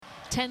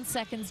10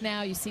 seconds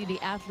now. You see the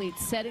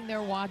athletes setting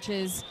their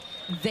watches.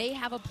 They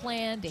have a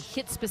plan to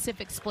hit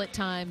specific split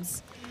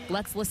times.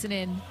 Let's listen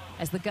in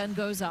as the gun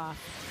goes off.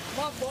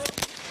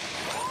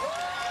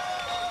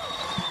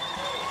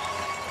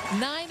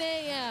 9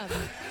 a.m.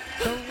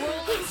 The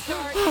rolling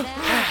start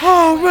now.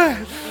 Oh,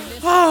 man.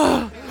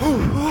 Oh,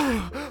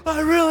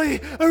 I really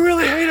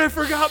hate I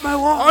forgot my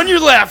watch. On your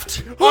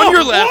left. On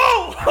your left.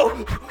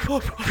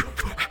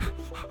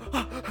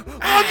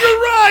 On your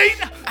right.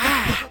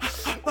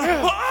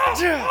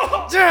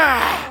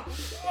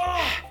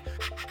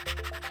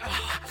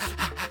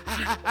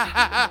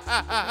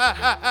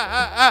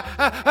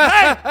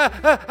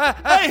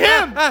 Hey,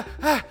 him.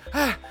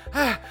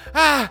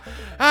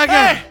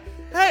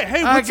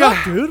 Hey, what's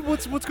up, dude?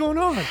 What's going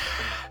on?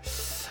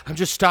 I'm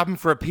just stopping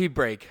for a pee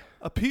break.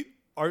 A pee?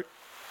 Are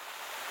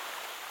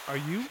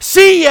you?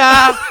 See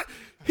ya!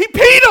 He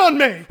peed on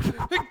me!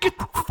 Get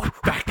the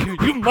fuck back here,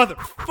 you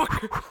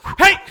motherfucker!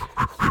 Hey!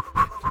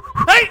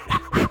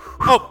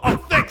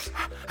 Oh, thanks!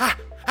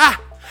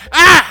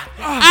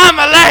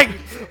 My leg!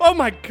 Oh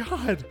my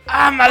god!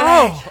 My leg!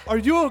 Oh, are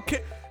you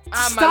okay? My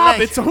Stop!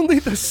 leg. It's only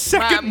the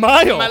second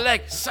mile. My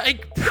leg.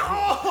 Psych.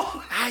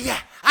 Oh. Yeah.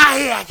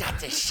 I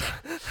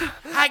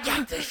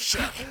got this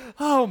shit.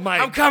 Oh my!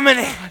 I'm coming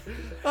in.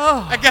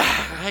 Oh. I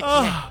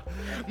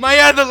can't. My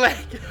other leg.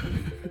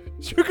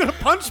 You're gonna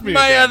punch me.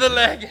 My again. other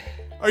leg.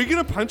 Are you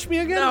gonna punch me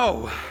again?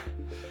 No.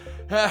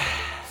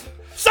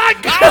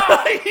 Psych!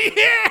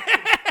 Yeah!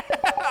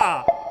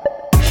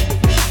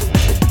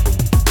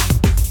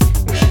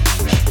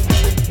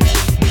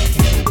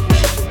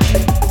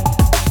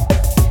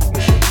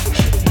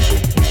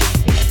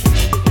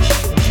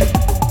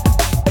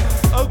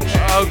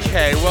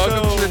 Okay,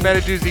 welcome to the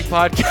Metadoozy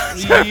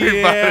podcast, everybody.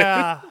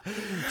 Yeah.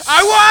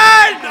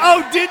 I won!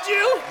 Oh, did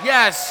you?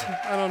 Yes.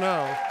 I don't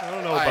know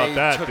about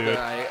that, dude.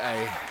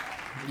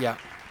 Yeah.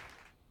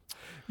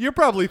 You're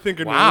probably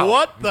thinking, Wow.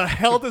 what the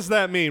hell does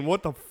that mean?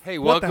 What the Hey,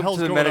 what welcome hell's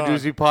to the going on?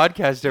 Metadoozy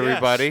podcast,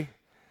 everybody.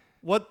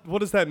 What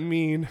does that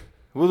mean?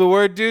 Well, the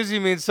word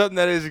doozy means something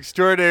that is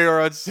extraordinary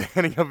or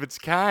outstanding of its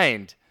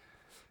kind.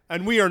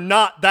 And we are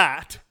not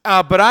that.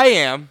 But I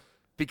am,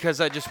 because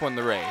I just won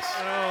the race.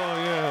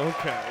 Oh yeah,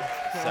 okay.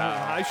 So-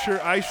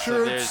 I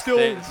sure there's still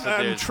that- so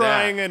am there's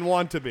trying that. and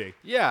want to be.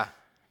 Yeah.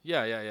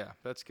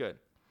 That's good.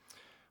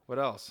 What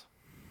else?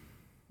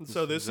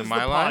 So this Is it is my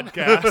the line?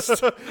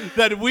 podcast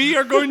that we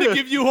are going to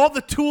give you all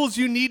the tools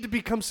you need to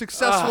become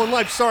successful in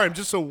life. Sorry, I'm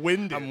just so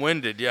winded. I'm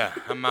winded, yeah.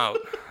 I'm out.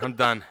 I'm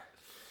done.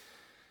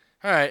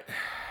 All right.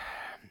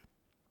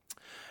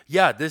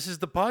 Yeah, this is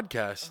the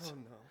podcast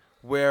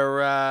where,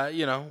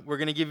 we're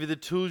going to give you the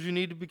tools you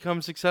need to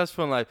become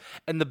successful in life.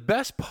 And the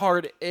best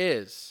part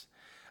is,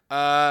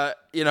 we're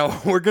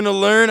going to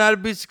learn how to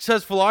be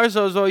successful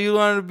ourselves while you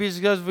learn how to be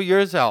successful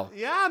yourself.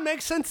 Yeah, it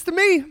makes sense to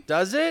me.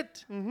 Does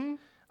it? Mm-hmm.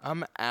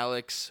 I'm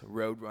Alex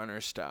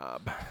Roadrunner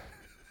Staub.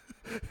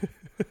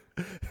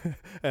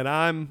 And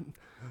I'm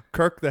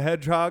Kirk the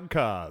Hedgehog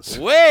Cause.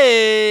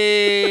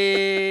 Way!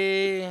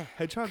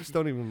 Hedgehogs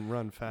don't even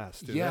run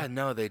fast, do Yeah, they?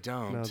 no, they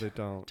don't. No, they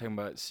don't. Talking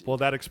about Well,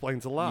 that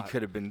explains a lot.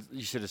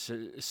 you should have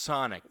said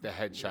Sonic the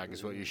Hedgehog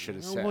is what you should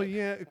have said. Well,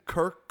 yeah,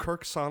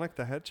 Kirk Sonic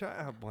the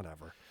Hedgehog,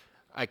 whatever.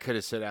 I could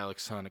have said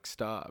Alex Sonic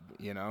Staub,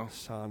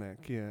 Sonic,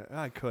 yeah,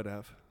 I could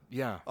have.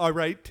 Yeah. All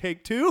right,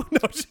 take two.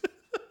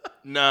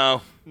 No,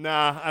 No.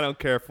 nah, I don't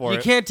care for You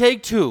it. can't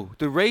take two.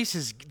 The race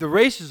is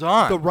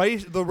on. The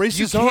race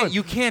You is can't- on.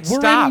 you can't We're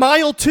stop. in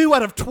mile 2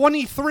 out of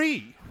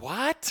 23.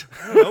 What?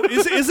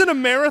 Isn't a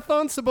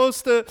marathon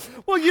supposed to?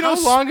 Well,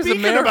 How long is a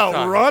speaking marathon?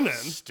 about running.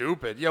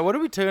 Stupid. Yeah, what are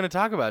we going to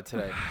talk about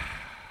today?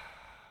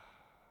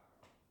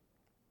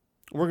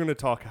 We're gonna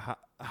talk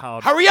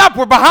how. Hurry up,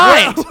 we're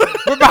behind.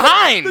 We're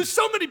behind. There's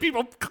so many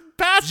people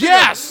passing.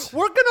 Yes. us.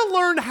 We're gonna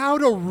learn how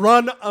to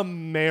run a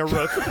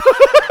marathon.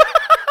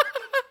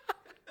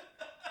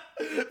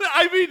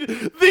 I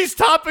mean, these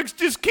topics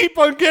just keep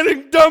on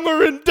getting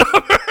dumber and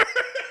dumber.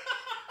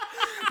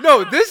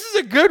 No, this is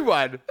a good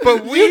one,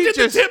 but we You did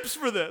just the tips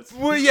for this.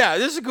 Well, yeah,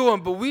 this is a good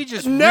one, but we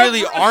just Never-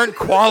 really aren't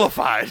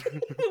qualified.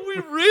 We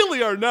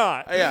really are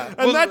not. Yeah. And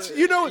Well, that's,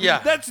 yeah.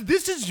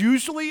 this is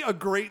usually a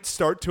great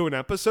start to an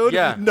episode.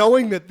 Yeah.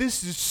 Knowing that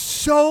this is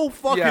so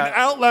fucking Yeah.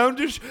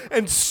 outlandish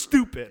and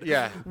stupid.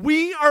 Yeah.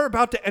 We are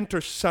about to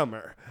enter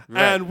summer.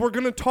 Right. And we're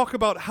going to talk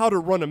about how to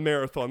run a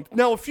marathon.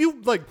 Now, if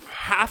you like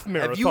half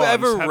marathons. Have you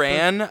ever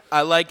ran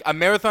like a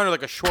marathon or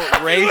like a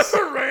short race?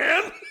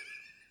 ran?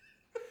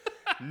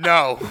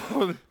 No.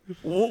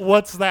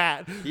 What's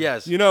that?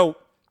 Yes.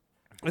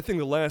 I think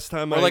the last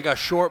time Or like a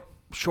short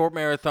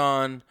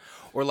marathon,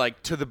 or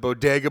like to the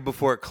bodega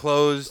before it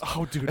closed.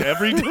 Oh, dude,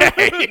 every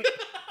day.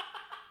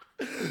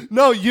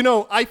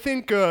 No, I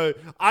think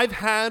I've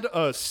had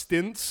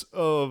stints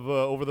of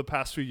over the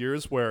past few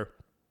years where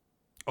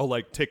I'll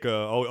like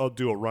I'll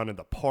do a run in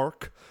the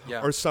park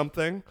or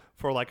something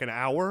for like an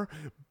hour.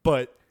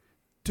 But,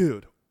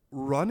 dude,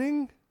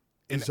 running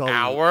is An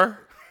hour?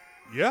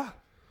 Yeah,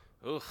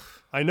 Ugh.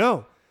 I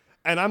know.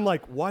 And I'm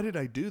like, why did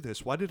I do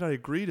this? Why did I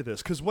agree to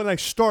this? Because when I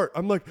start,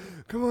 I'm like,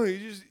 come on,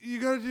 you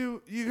gotta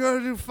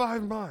do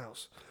 5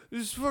 miles.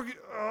 Just fucking,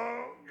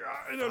 oh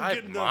God. And I'm 5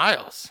 getting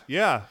miles.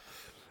 Yeah.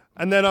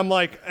 And then I'm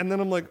like,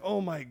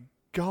 oh my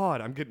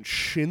God, I'm getting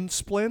shin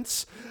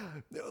splints.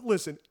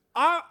 Listen,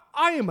 I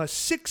am a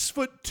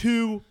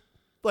 6'2",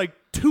 like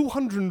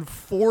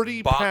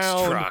 240 Box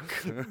pound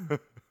truck.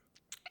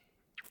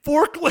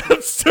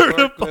 forklift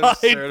certified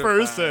certified.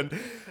 person.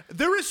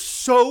 There is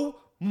so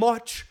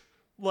much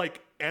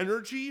like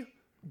energy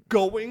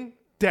going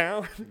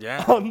down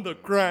Yeah. on the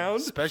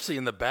ground. Especially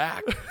in the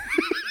back.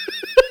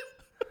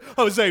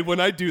 Jose, when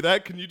I do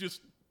that, can you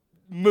just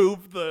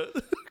move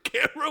the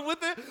camera with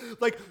it?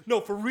 Like,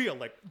 no, for real.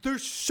 Like,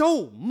 there's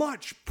so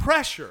much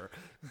pressure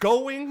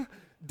going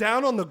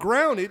down on the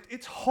ground.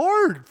 It's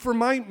hard for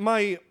my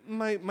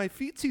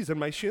feetsies and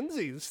my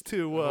shinsies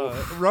to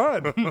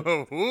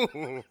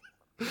run.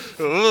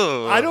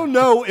 Ooh. I don't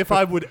know if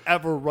I would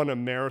ever run a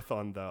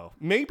marathon, though.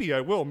 Maybe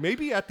I will.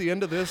 Maybe at the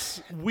end of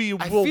this, we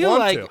will feel want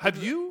like- to.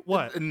 Have you?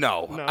 What?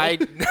 No. No?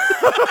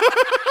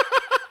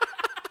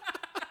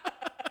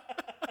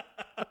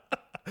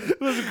 It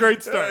was a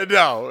great start.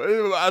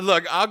 No.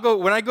 Look, I'll go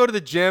when I go to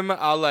the gym.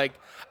 I'll be like,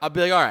 all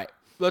right,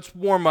 let's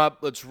warm up.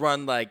 Let's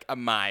run like a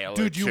mile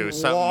Dude, or you two, walk,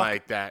 something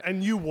like that.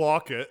 and you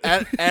walk it.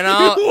 And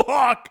you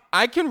walk.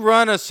 I can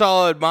run a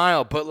solid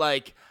mile, but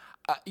like,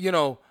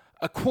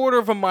 a quarter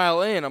of a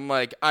mile in, I'm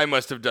like, I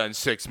must have done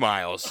 6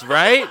 miles,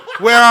 right?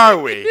 Where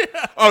are we?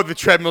 Yeah. Oh, the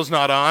treadmill's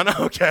not on.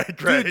 Okay,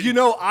 great. Dude,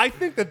 I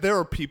think that there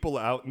are people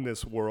out in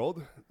this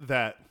world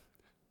that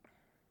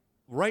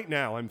right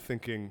now I'm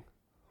thinking,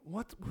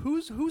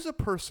 who's a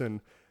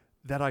person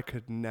that I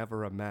could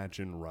never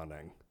imagine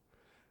running?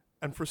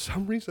 And for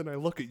some reason I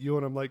look at you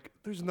and I'm like,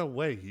 there's no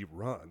way he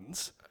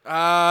runs.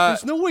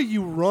 There's no way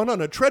you run on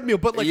a treadmill,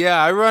 but like,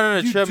 yeah, I run on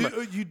a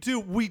treadmill.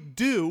 We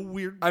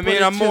do.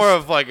 I'm more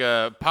of like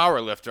a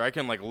power lifter. I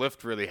can like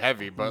lift really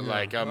heavy, but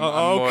like I'm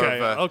more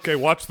of a, okay.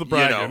 Watch the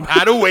bragging.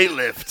 how to weight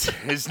lift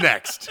is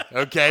next.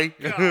 Okay.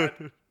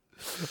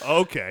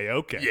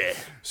 Okay. Yeah.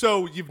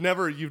 So you've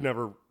never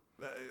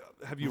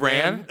have you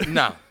Ran?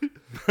 No.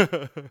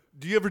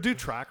 Do you ever do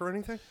track or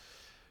anything?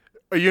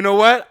 You know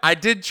what? I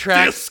did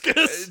track.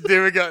 Discus.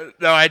 There we go.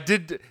 No, I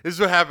did. This is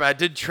what happened. I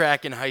did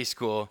track in high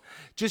school.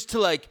 Just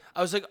to I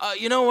was like,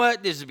 you know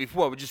what? This is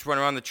before. We just run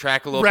around the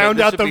track a little Round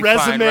bit. out the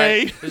resume. Fine,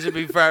 right? This would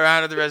be fine.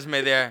 Round out the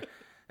resume there.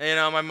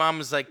 And, my mom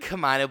was like,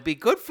 come on, it'll be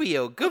good for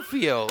you. Good for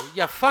you.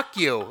 Yeah, fuck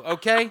you.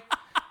 Okay?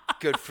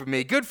 Good for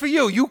me. Good for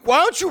you.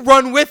 Why don't you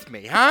run with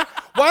me, huh?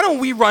 Why don't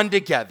we run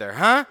together,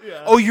 huh?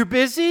 Yeah. Oh, you're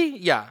busy?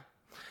 Yeah.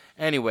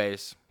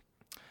 Anyways.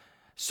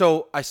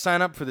 So I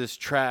sign up for this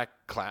track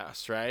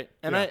class, right?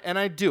 And Yeah.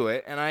 I do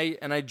it, and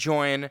I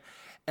join,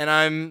 and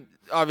I'm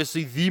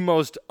obviously the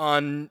most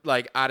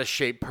out of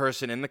shape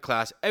person in the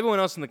class. Everyone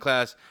else in the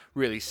class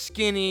really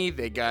skinny.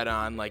 They got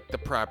on like the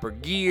proper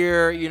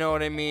gear, you know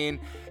what I mean?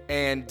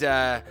 And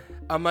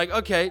I'm like,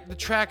 okay, the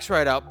track's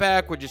right out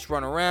back. We'll just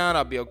run around.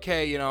 I'll be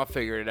okay. I'll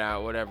figure it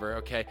out. Whatever.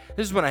 Okay.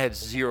 This is when I had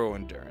zero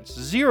endurance.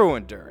 Zero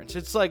endurance.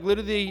 It's like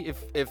literally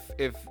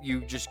if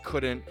you just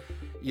couldn't.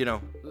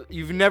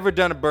 You've never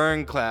done a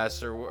burn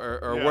class or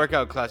a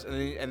workout class,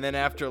 and then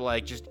after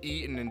like just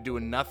eating and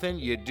doing nothing,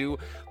 you do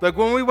like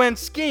when we went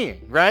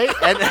skiing, right?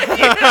 And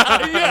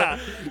yeah.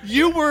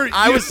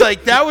 I was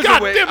like, that was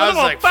God a way. damn it, I was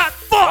I'm a like, fat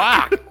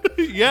fuck.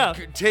 Yeah.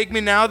 Take me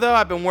now, though.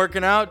 I've been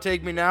working out.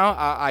 Take me now.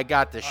 I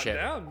got this shit.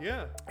 Down,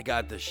 yeah. I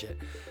got this shit.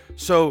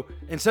 So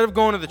instead of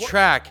going to the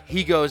track,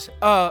 he goes,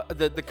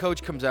 the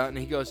coach comes out and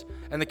he goes,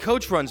 and the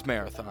coach runs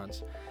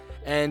marathons.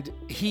 And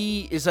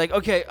he is like,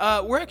 okay,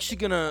 we're actually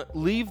gonna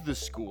leave the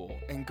school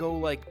and go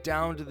like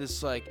down to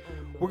this like,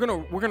 we're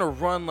gonna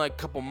run like a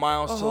couple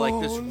miles to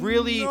like this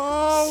really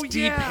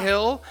steep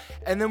hill,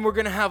 and then we're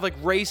gonna have like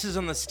races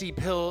on the steep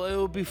hill. It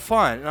will be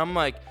fun. And I'm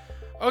like,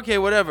 okay,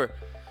 whatever.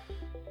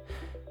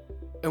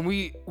 And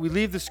we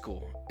leave the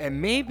school,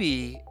 and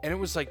it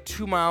was like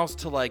 2 miles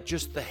to like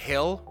just the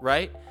hill,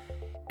 right?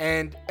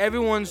 And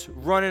everyone's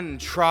running and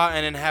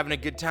trotting and having a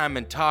good time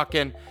and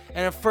talking.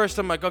 And at first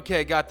I'm like, okay,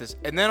 I got this.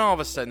 And then all of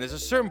a sudden, there's a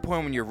certain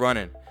point when you're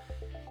running,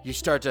 you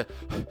start to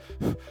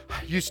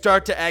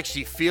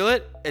actually feel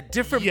it.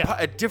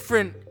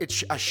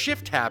 A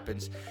shift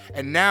happens,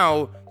 and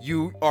now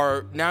you're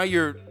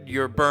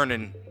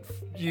burning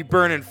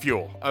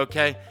fuel,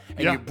 okay?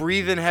 And you're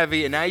breathing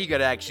heavy, and now you got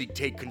to actually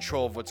take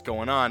control of what's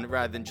going on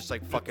rather than just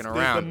like fucking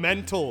around. The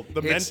mental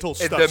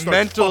stuff the starts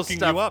mental fucking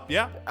stuff. you up.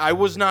 Yeah. I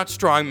was not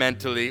strong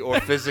mentally or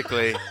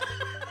physically,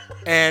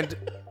 and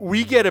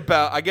I get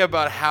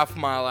about a half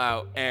mile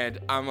out, and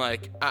I'm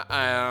like,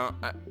 I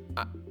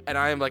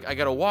am like, I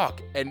gotta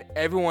walk, and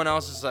everyone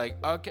else is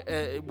like,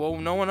 okay, well,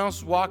 no one else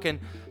is walking,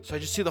 so I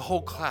just see the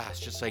whole class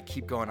just like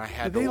keep going.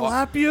 Did they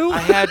lap you? I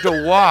had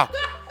to walk,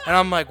 and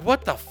I'm like,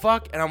 what the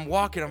fuck? And I'm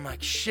walking. I'm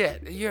like,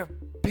 shit, you're a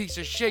piece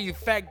of shit, you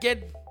fat.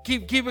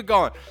 Keep it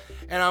going,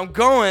 and I'm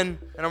going,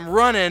 and I'm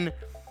running,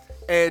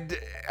 and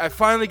I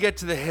finally get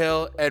to the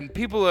hill, and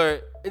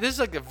this is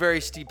like a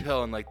very steep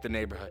hill in like the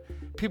neighborhood.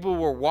 People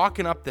were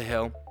walking up the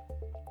hill,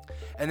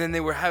 and then they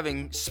were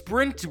having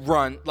sprint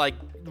run like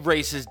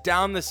races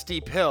down the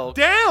steep hill.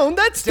 Down?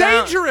 That's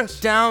dangerous.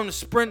 Down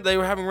sprint. They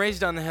were having races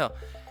down the hill,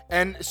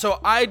 And so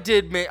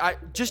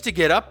just to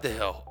get up the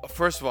hill.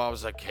 First of all, I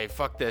was like, "Hey,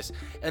 fuck this."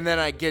 And then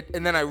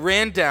I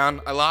ran down.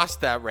 I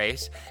lost that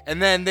race.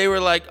 And then they were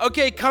like,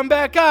 "Okay, come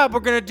back up. We're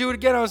gonna do it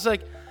again." I was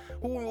like,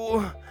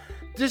 "Ooh,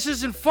 this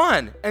isn't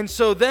fun." And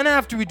so then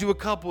after we do a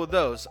couple of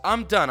those,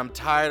 I'm done. I'm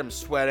tired. I'm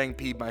sweating,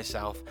 peed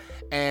myself.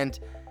 And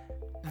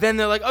then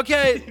they're like,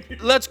 "Okay,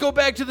 let's go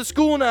back to the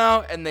school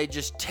now." And they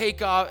just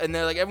take off. And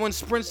they're like, everyone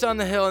sprints down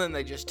the hill, and then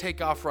they just take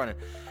off running.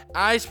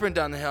 I sprint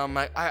down the hill. I'm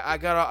like, I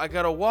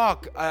gotta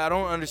walk. I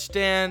don't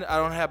understand. I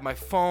don't have my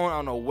phone. I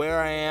don't know where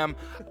I am.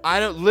 I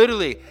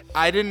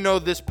didn't know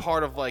this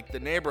part of like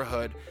the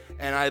neighborhood,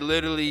 and I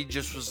literally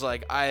just was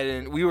like,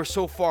 we were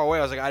so far away.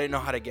 I was like, I didn't know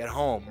how to get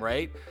home,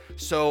 right?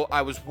 So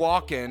I was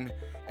walking,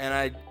 and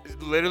I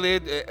literally,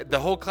 the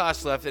whole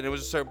class left, and it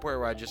was a certain point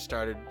where I just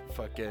started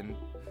fucking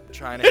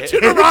trying to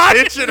hitching a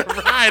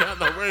ride on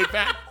the way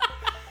back.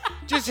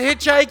 Just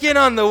hitchhiking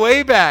on the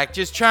way back,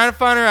 just trying to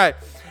find a ride.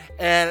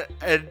 And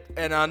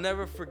I'll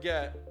never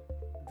forget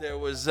there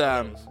was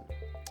one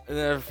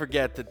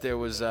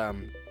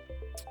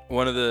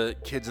of the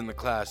kids in the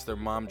class, their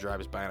mom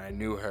drives by and I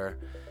knew her,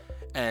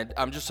 and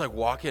I'm just like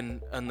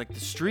walking on like the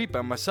street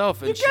by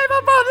myself, and you gave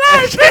up on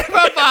life. Gave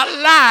up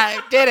on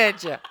life,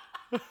 didn't you?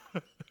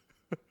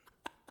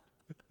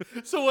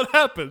 So what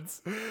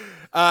happens?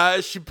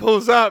 She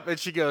pulls up and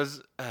she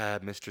goes,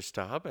 "Mr.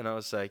 Staub," and I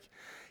was like,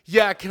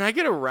 "Yeah, can I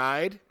get a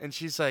ride?" And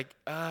she's like,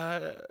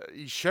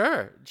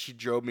 "Sure." She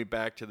drove me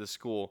back to the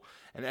school,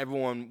 and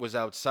everyone was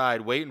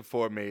outside waiting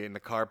for me, and the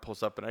car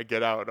pulls up, and I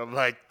get out, and I'm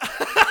like...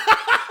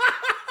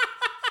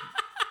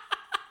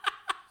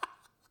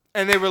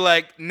 And they were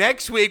like,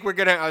 "Next week, we're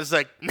gonna..." I was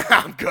like, "Nah,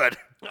 I'm good.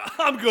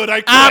 I'm good. I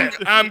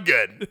quit. I'm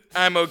good.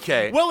 I'm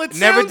okay." Well, it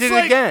never sounds did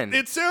like, it again.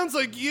 It sounds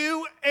like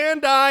you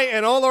and I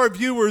and all our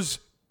viewers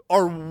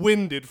are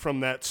winded from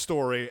that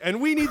story,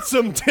 and we need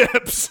some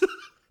tips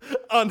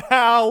on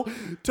how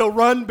to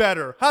run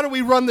better. How do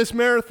we run this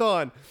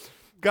marathon?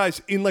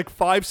 Guys, in like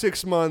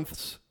 5-6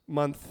 months,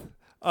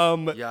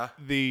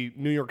 the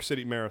New York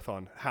City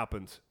Marathon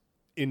happens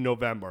in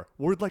November.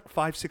 We're like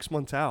 5-6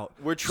 months out.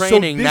 We're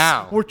training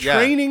now. We're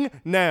training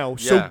now.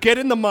 So Yeah. get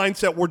in the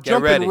mindset. We're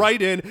jumping ready.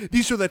 right in.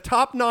 These are the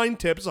top 9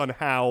 tips on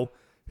how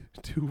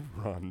to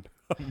run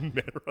a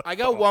marathon. I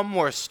got one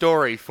more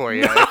story for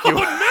you.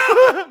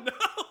 No.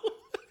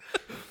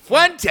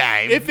 One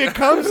time. If it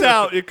comes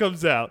out, it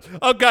comes out.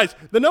 Guys,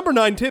 the number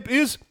 9 tip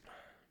is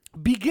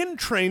begin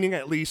training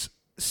at least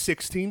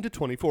 16 to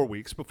 24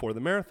 weeks before the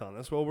marathon.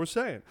 That's what we're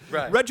saying.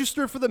 Right.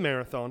 Register for the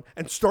marathon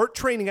and start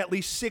training at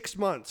least 6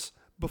 months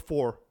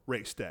before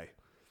race day.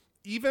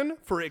 Even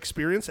for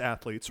experienced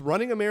athletes,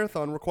 running a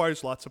marathon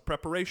requires lots of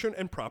preparation,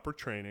 and proper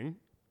training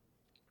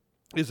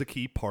is a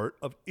key part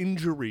of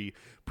injury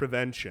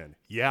prevention.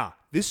 Yeah,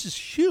 this is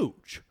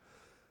huge.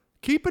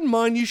 Keep in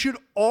mind you should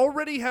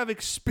already have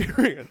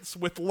experience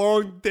with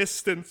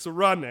long-distance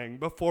running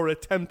before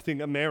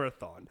attempting a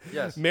marathon.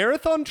 Yes.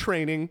 Marathon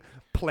training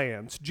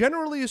plans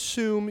generally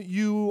assume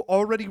you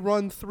already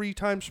run 3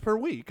 times per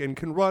week and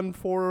can run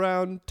for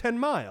around 10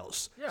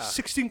 miles,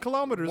 16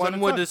 kilometers at a One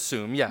would time.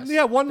 assume, yes.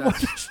 Yeah,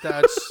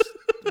 That's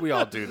we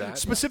all do that.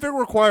 Specific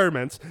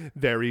requirements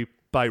vary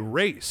by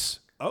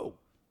race. Oh,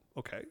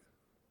 okay.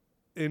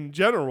 In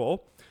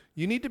general,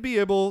 you need to be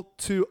able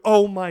to...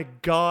 Oh, my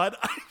God.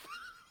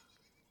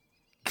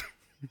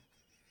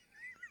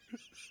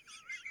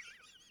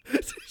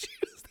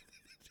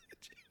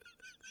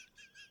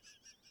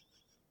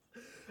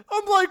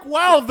 I'm like,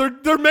 wow,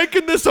 they're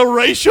making this a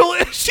racial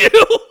issue.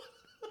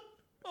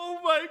 Oh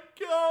my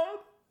God,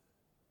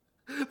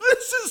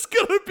 this is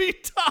gonna be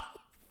tough.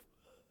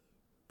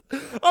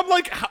 I'm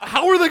like,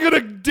 how are they gonna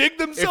dig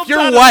themselves If you're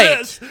out white, of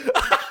this?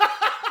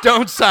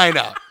 don't sign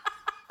up.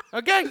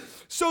 Okay.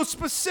 So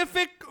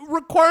specific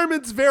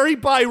requirements vary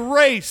by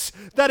race.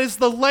 That is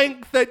the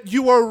length that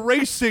you are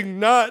racing,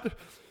 not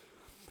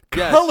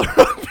color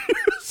of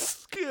your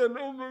skin.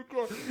 Oh my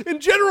God. In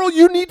general,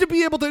 you need to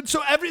be able to.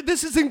 So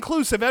this is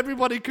inclusive.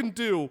 Everybody can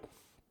do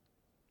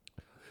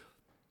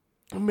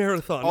a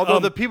marathon. Although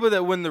the people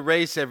that win the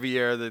race every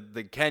year are the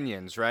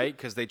Kenyans, right?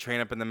 Because they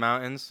train up in the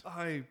mountains.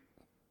 I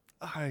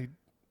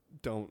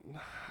don't.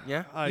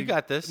 Yeah, you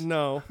got this.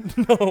 No,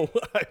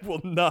 I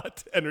will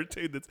not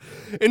entertain this.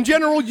 In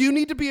general, you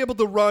need to be able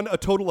to run a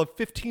total of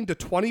 15 to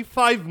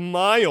 25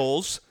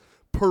 miles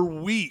per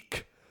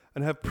week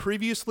and have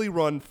previously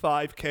run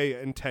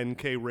 5K and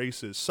 10K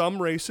races.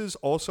 Some races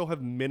also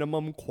have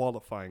minimum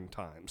qualifying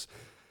times.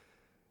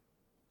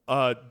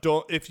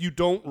 If you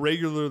don't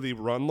regularly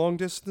run long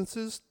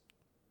distances,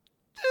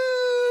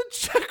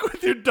 check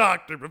with your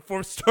doctor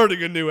before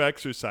starting a new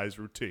exercise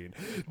routine.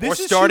 Or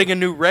starting a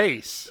new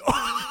race.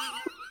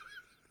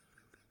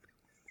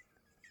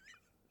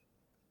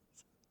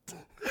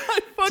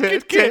 I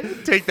fucking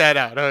can't. Take that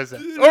out, Jose.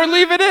 Or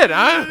leave it in,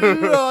 huh?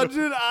 No,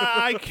 dude,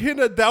 I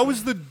cannot. That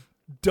was the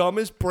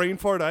dumbest brain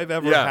fart I've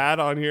ever had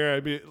on here.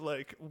 I mean,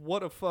 like,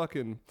 what a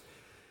fucking...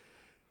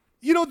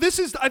 You know, this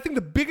is... I think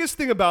the biggest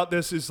thing about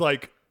this is,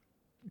 like,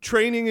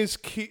 training is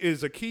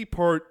a key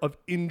part of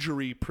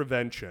injury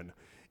prevention.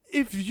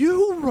 If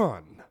you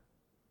run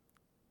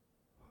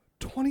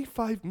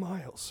 25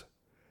 miles.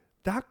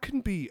 That can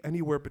be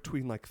anywhere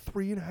between like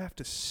 3.5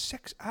 to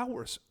 6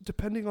 hours,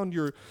 depending on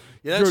your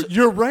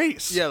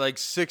race. Yeah, like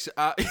 6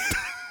 hours.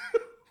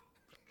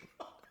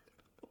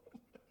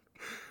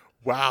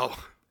 Wow.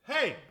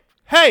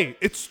 Hey,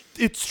 it's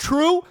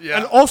true, Yeah.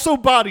 and also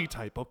body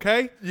type,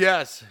 okay?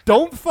 Yes.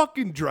 Don't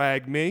fucking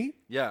drag me.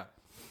 Yeah.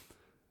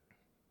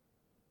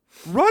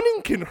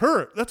 Running can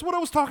hurt. That's what I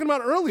was talking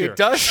about earlier. It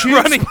does. Shit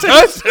Running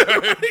does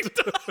hurt.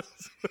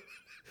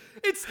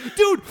 It's,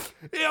 dude,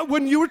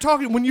 when you're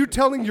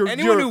telling your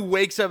Anyone who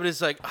wakes up and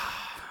is like,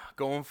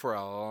 going for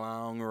a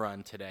long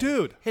run today.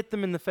 Dude. Hit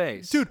them in the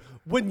face. dude,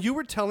 when you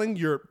were telling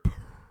your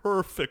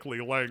perfectly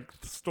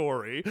length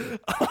story,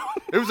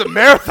 It was a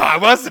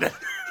marathon, wasn't it?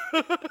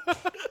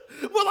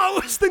 well, I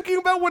was thinking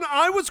about when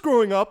I was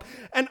growing up,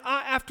 and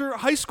after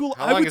high school,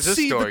 How I long would is this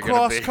see the story gonna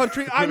cross be?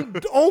 country. I'm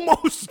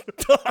almost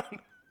done.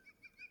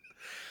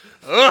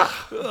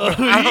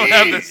 I don't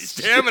have the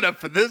stamina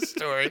for this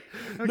story.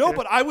 No,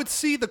 but I would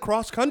see the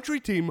cross country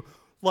team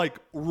like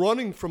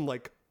running from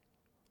like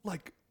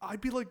I'd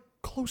be like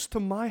close to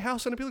my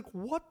house, and I'd be like,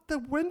 "What the?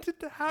 When did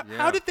how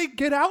Yeah. did they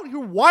get out here?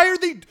 Why are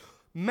they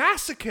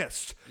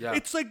masochists? Yeah.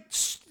 It's like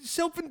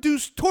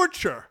self-induced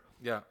torture."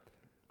 Yeah.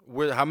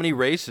 How many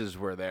races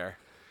were there?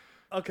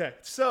 Okay,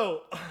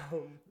 so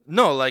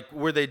No, like,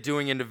 were they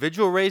doing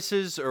individual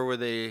races or were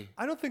they?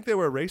 I don't think they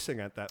were racing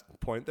at that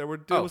point. It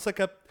Oh. was like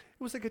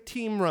a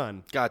team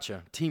run.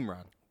 Gotcha. Team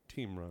run.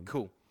 Team run.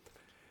 Cool.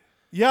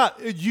 Yeah,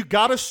 you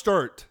gotta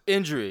start.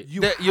 Injury.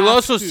 You You'll have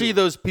also to. see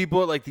those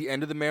people at like the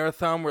end of the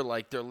marathon where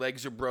like their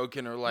legs are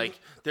broken or like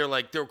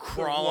they're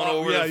crawling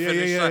over Yeah, the yeah,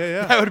 finish yeah, line. yeah,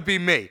 yeah. That would be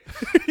me.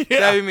 Yeah.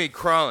 That'd be me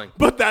crawling.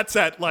 But that's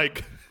at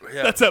like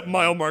Yeah. that's at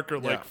mile marker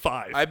like Yeah.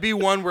 5. I'd be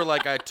one where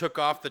like I took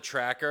off the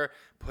tracker,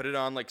 put it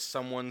on like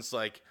someone's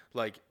like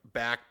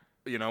back,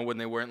 when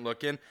they weren't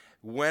looking.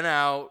 Went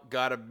out,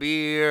 got a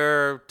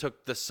beer,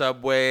 took the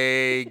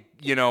subway,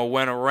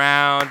 went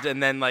around,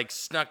 and then like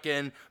snuck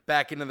in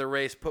back into the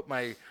race. Put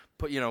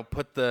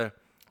the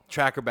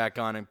tracker back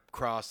on and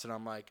crossed, and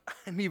I'm like,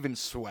 I'm even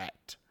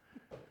sweat.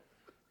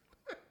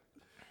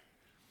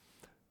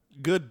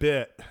 Good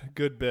bit.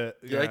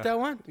 You like that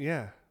one?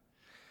 Yeah.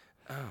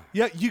 Oh.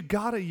 Yeah, you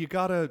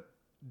gotta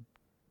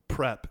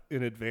prep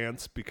in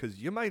advance because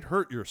you might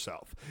hurt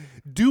yourself.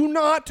 Do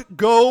not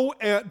go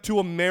to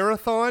a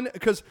marathon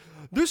because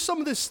there's some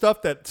of this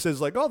stuff that says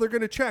like, oh, they're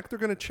gonna check,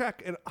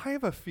 and I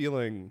have a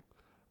feeling,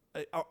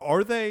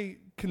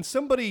 can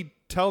somebody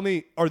tell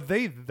me, are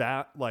they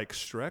that like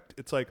strict?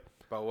 It's like,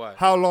 About what?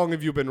 how long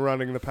have you been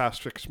running the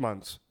past 6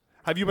 months?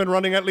 Have you been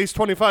running at least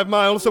 25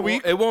 miles a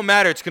week? It won't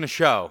matter. It's gonna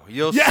show.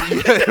 You'll Yeah.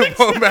 see. It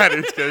won't matter.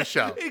 It's gonna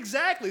show.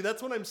 Exactly.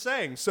 That's what I'm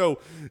saying.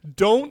 So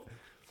don't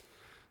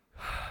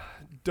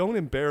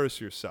embarrass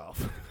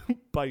yourself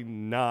by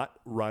not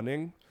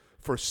running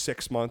for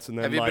 6 months and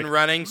then Have you like, been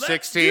running let's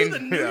 16? do the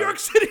New Yeah. York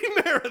City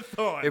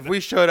Marathon. If we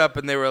showed up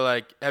and they were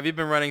like, "Have you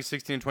been running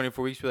 16 and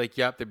 24 weeks?" We'd be like,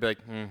 "Yep." They'd be like,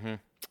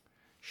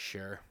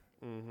 "Sure,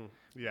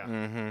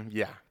 yeah.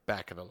 yeah,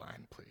 back of the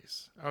line,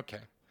 please."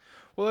 Okay,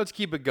 well, let's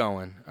keep it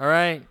going. All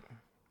right.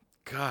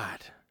 God,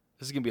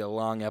 this is gonna be a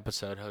long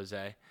episode,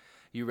 Jose.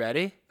 You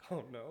ready?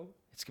 Oh no.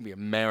 It's gonna be a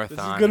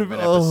marathon gonna of an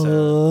be-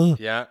 episode.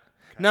 Yeah.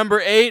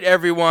 Number 8,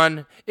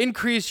 everyone.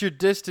 Increase your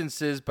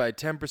distances by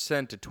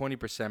 10% to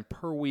 20%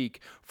 per week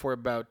for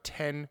about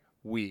 10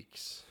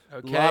 weeks.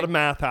 Okay. A lot of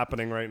math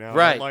happening right now. I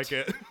Right. don't like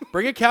it.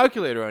 Bring a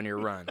calculator on your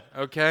run,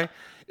 okay?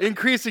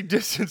 Increasing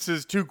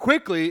distances too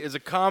quickly is a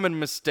common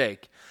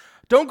mistake.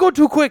 Don't go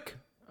too quick,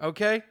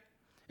 okay?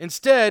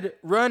 Instead,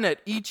 run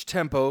at each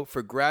tempo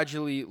for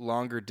gradually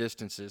longer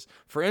distances.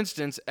 For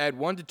instance, add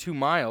 1 to 2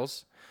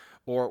 miles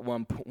or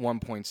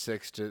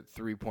 1.6 to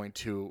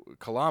 3.2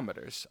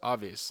 kilometers,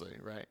 obviously,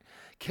 right?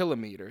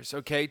 Kilometers,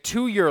 okay?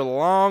 To your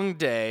long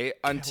day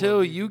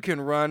until you can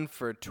run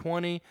for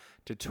 20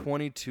 to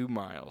 22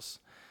 miles.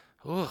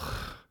 Ugh.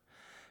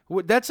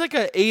 That's like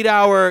an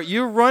 8-hour,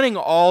 you're running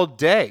all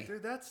day.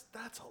 Dude, that's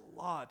a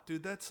lot,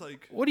 dude. That's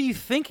like What are you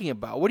thinking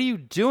about? What are you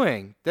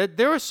doing?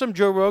 There are some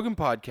Joe Rogan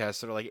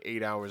podcasts that are like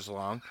 8 hours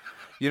long.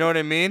 You know what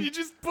I mean? you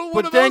just put one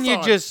But of then those you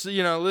on. just,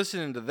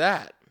 listening to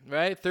that,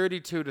 right?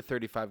 32 to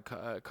 35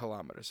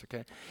 kilometers,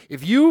 okay?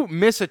 If you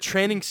miss a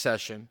training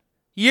session,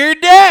 you're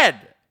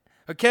dead,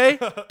 okay?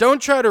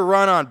 Don't try to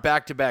run on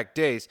back-to-back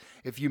days.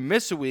 If you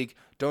miss a week,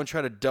 don't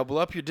try to double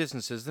up your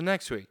distances the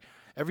next week.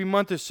 Every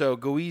month or so,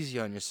 go easy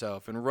on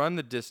yourself and run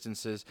the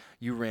distances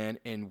you ran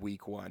in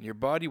week 1. Your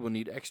body will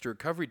need extra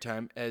recovery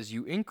time as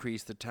you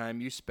increase the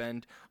time you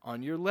spend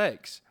on your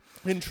legs.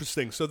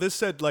 Interesting. So this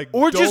said like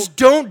Or just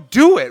don't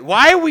do it.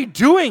 Why are we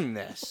doing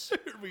this?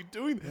 are we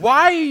doing this?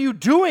 Why are you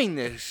doing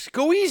this?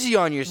 Go easy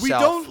on yourself. We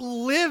don't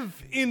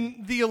live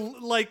in the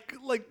like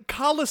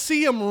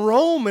Colosseum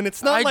Rome, and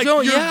it's not I like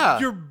don't- you're, yeah.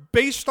 you're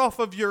based off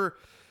of your.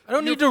 I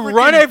don't your need to freaking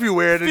run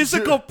everywhere to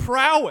physical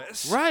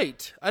prowess.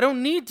 Right. I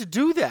don't need to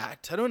do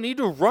that. I don't need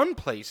to run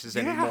places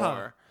Yeah.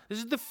 anymore. This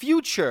is the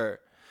future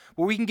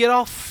where we can get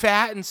all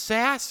fat and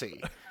sassy.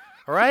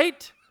 All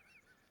right?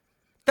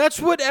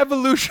 That's what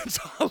evolution's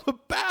all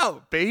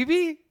about,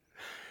 baby.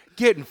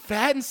 getting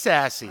fat and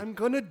sassy. I'm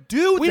going to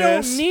do We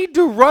this. don't need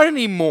to run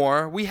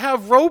anymore. We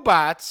have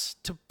robots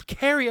to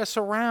carry us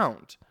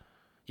around.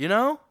 You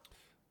know?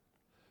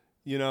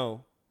 You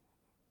know,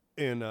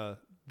 in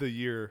the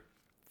year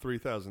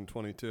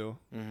 3022,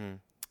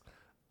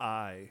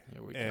 I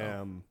Here we go.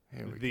 am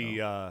Here we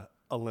the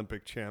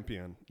Olympic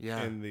champion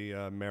Yeah. in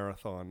the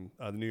marathon,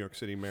 the New York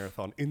City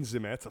Marathon in the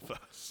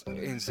metaverse.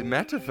 In the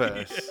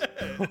metaverse.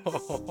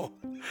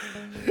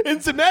 In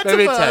the Let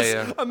me tell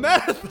metaverse, you. a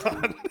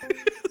marathon.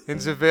 In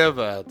the real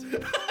world.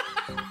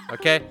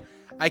 Okay?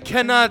 I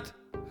cannot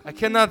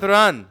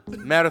run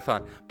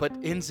marathon, but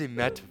in the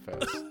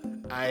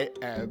metaverse, I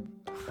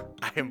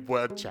am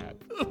world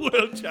champ.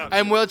 World champion.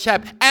 I'm world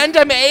champ, and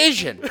I'm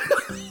Asian.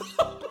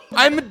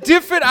 I'm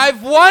different.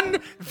 I've won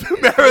the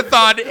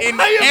marathon in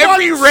I have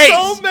every won race.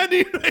 so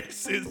many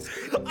races.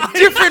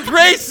 Different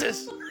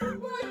races.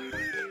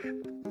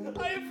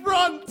 I have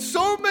run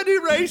so many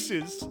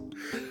races.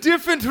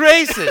 Different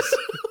races.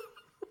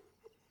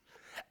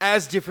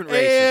 As different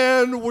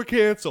races. And we're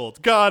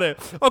canceled. Got it.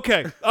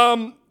 Okay.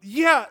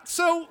 Yeah.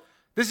 So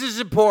This is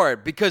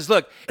important because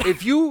look,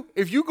 if you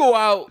go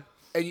out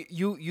and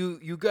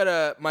you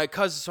gotta my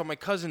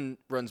cousin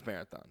runs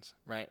marathons,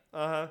 right?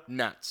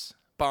 Nuts,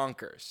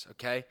 bonkers,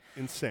 okay?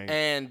 insane.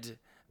 And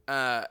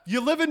You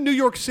live in New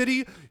York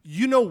City.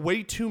 You know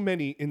way too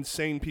many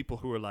insane people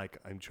who are like,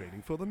 I'm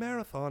training for the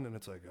marathon, and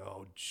it's like,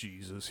 oh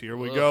Jesus, here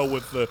we go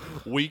with the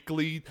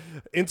weekly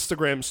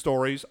Instagram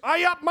stories.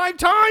 I upped my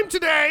time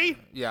today.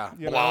 yeah,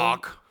 You know?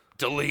 block,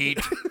 delete,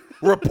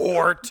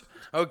 report,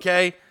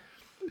 okay?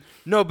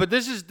 No, but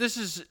this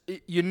is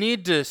you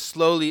need to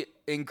slowly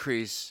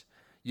increase,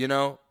 you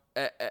know,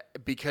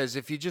 because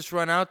if you just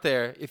run out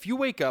there, if you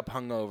wake up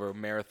hungover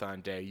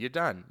marathon day, you're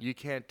done. You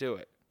can't do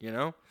it, you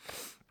know?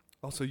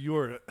 Also,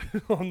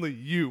 only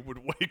you would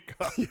wake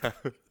up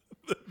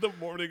the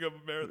morning of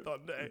a marathon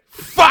day.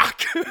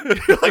 Fuck!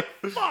 You're like,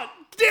 fuck,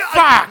 damn,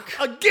 Fuck!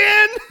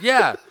 again.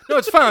 Yeah. No,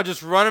 it's fine. I'll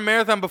just run a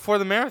marathon before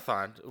the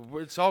marathon.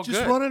 It's all Just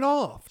good. run it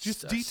off.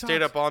 Just I detox.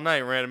 stayed up all night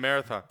and ran a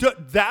marathon.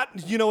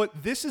 You know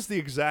what? This is the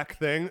exact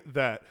thing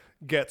that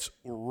gets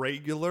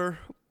regular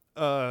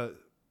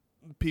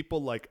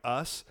people like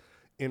us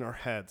in our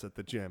heads at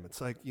the gym. It's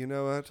like, you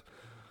know what?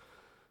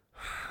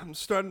 I'm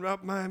starting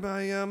up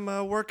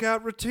my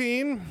workout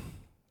routine.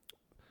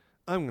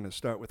 I'm going to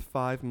start with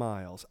 5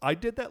 miles. I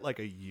did that like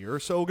a year or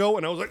so ago,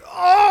 and I was like,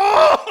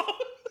 oh!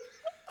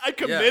 I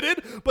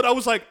committed, but I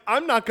was like,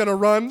 I'm not going to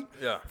run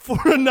for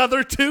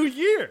another 2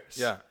 years.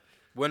 Yeah.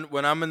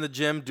 When I'm in the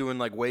gym doing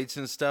like weights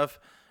and stuff,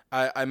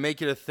 I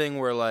make it a thing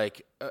where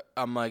like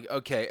I'm like,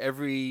 okay,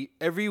 every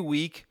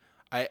week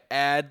I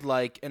add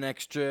like an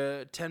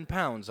extra 10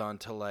 pounds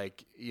onto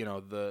like, you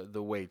know,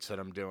 the weights that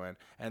I'm doing.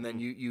 And then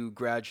you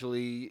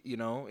gradually, you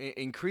know,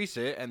 increase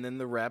it, and then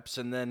the reps,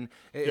 and then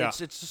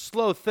it's a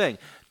slow thing.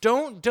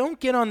 Don't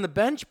get on the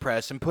bench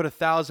press and put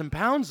 1,000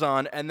 pounds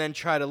on and then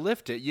try to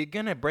lift it. You're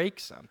going to break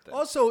something.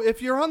 Also,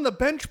 if you're on the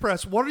bench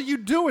press, what are you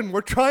doing?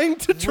 We're trying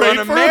to train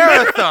a for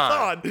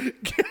marathon. a marathon.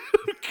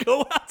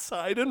 Go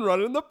outside and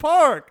run in the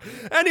park.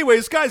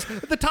 Anyways, guys,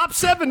 the top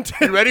 7 tips.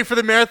 You ready for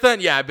the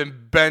marathon? Yeah, I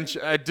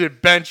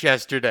did bench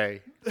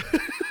yesterday.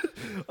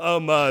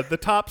 The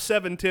top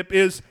 7 tip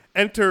is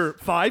enter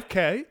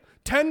 5K,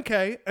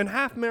 10K, and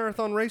half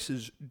marathon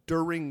races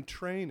during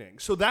training.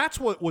 So that's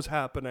what was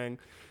happening.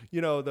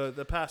 You know,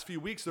 the past few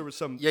weeks there was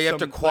some. Yeah, you have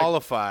to some,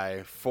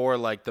 qualify for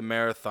like the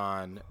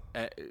marathon.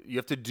 You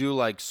have to do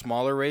like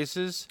smaller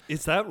races.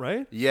 Is that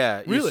right?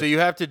 Yeah, Really? so you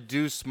have to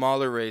do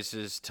smaller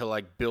races to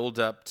like build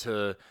up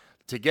to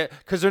get,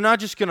 because they're not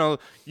just gonna,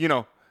 you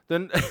know, they're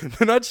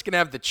not just gonna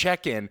have the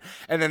check-in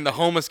and then the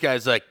homeless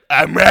guy's like,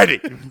 I'm ready.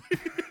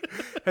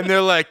 And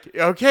they're like,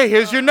 okay,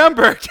 here's your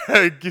number.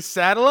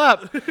 Saddle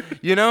up.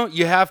 You know,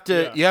 you have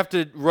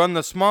to run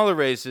the smaller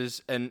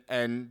races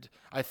and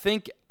I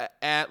think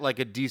at like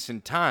a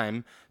decent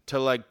time to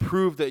like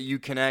prove that you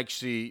can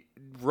actually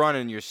run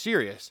and you're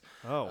serious.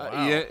 Oh,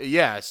 wow.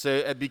 Yeah.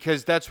 So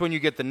because that's when you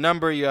get the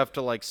number, you have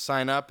to like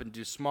sign up and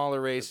do smaller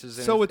races.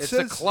 And So it it's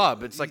says- a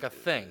club. It's like a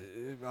thing.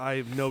 I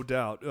have no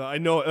doubt. I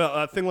know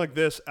a thing like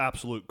this,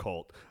 absolute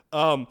cult.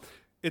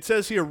 It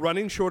says here,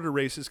 running shorter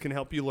races can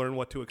help you learn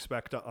what to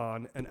expect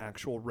on an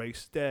actual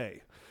race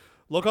day.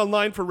 Look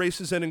online for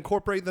races and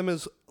incorporate them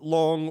as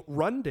long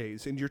run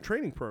days in your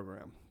training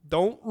program.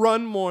 Don't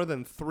run more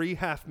than 3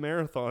 half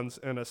marathons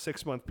in a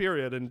 6-month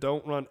period, and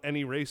don't run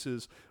any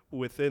races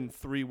within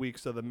 3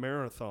 weeks of the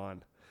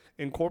marathon.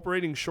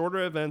 Incorporating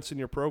shorter events in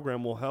your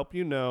program will help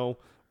you know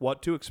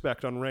what to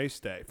expect on race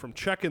day. From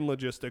check-in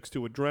logistics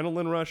to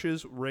adrenaline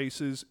rushes,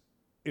 races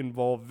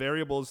involve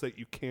variables that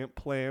you can't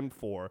plan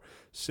for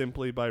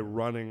simply by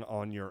running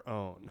on your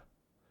own.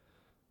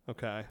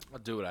 Okay. I'll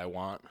do what I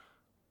want.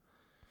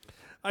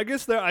 I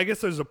guess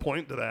there's a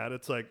point to that.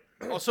 It's like,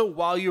 Also,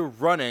 while you're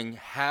running,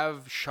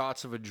 have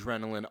shots of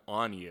adrenaline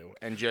on you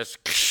and just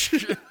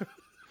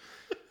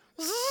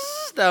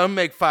that'll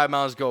make 5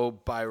 miles go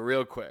by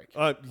real quick.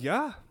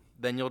 yeah,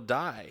 Then you'll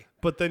die.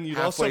 but then you'd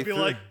Halfway also be through.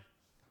 like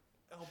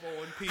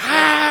elbowing people.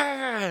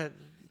 Ah!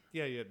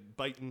 Yeah, you're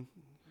biting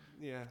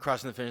Yeah.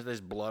 Crossing the finish, there's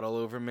blood all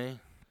over me.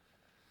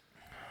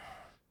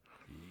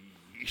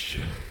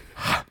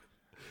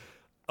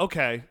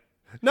 Okay.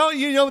 No,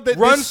 you know that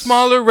Run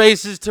smaller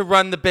races to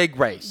run the big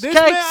race.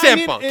 Okay,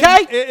 simple.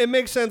 Okay. It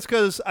makes sense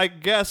because I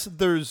guess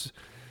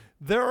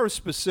there are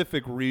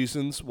specific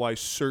reasons why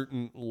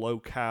certain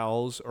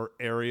locales or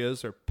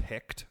areas are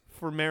picked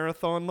for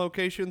marathon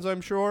locations.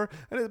 I'm sure,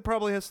 and it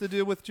probably has to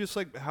do with just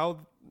like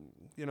how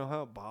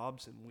it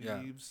bobs and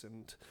weaves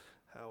and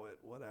how it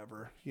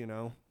whatever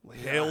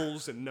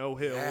hills and no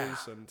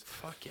hills and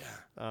fuck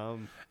yeah.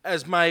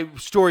 As my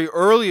story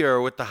earlier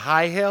with the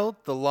high hill,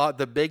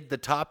 the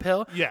top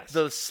hill, yes,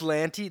 the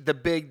slanty,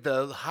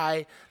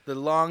 the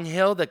long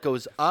hill that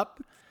goes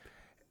up.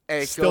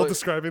 Still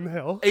describing the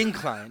hill.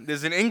 Incline.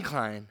 There's an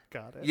incline.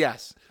 Got it.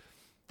 Yes,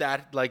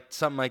 that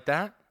something like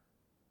that.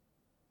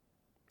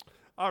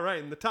 All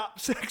right, and the top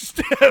 6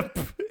 step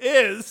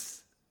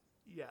is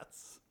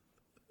yes.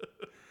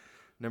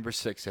 Number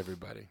 6,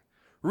 everybody.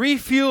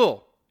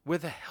 Refuel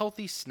with a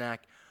healthy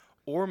snack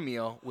or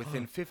meal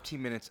within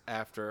 15 minutes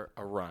after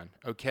a run,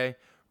 okay?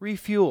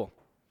 Refuel.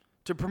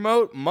 To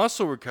promote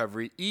muscle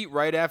recovery, eat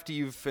right after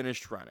you've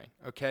finished running,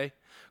 okay?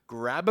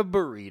 Grab a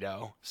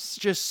burrito,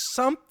 just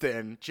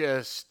something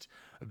just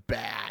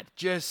bad.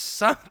 You're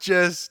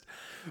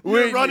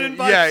running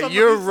by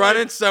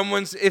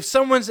someone's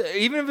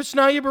even if it's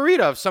not your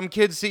burrito, if some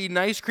kid's eating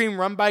ice cream,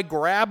 run by,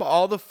 grab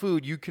all the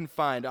food you can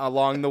find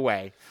along the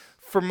way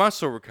for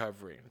muscle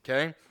recovery,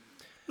 okay?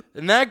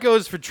 And that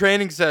goes for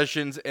training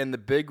sessions and the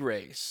big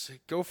race.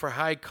 Go for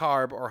high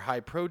carb or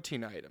high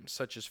protein items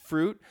such as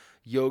fruit,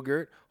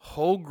 yogurt,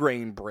 whole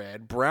grain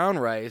bread, brown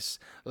rice,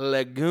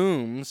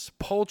 legumes,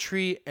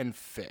 poultry, and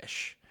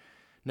fish.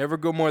 Never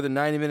go more than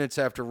 90 minutes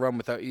after a run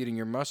without eating.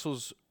 Your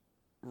muscles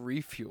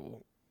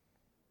refuel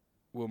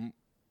most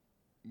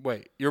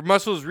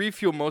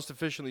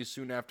efficiently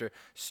soon after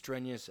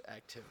strenuous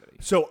activity.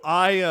 So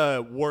I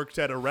worked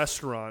at a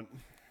restaurant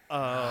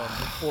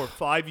for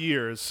 5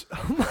 years.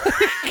 Oh my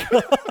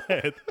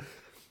God.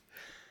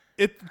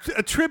 It's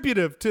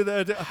attributive to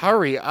the...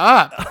 Hurry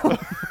up. Oh my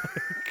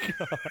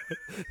God.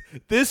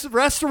 This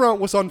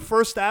restaurant was on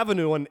First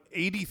Avenue on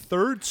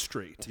 83rd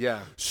Street.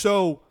 Yeah.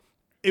 So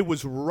it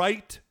was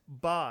right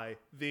by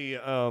the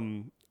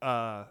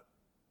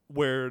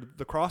where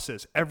the cross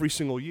is every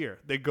single year.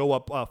 They go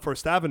up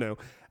First Avenue,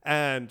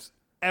 and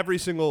every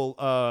single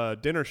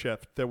dinner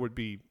shift, there would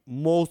be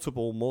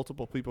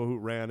multiple people who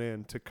ran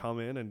in to come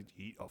in and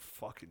eat a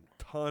fucking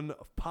ton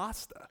of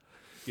pasta,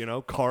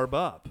 carb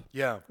up.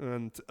 Yeah.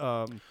 And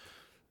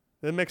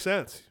that makes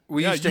sense.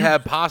 We used to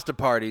have pasta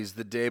parties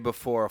the day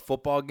before a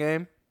football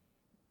game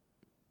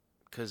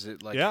because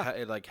it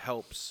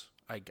helps,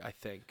 I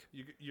think.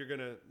 You're going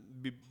to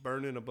be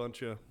burning a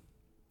bunch of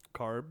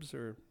carbs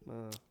or...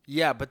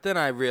 Yeah, but then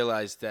I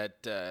realized that...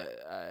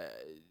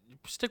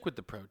 stick with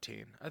the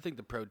protein. I think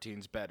the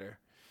protein's better.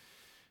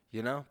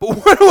 But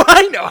what do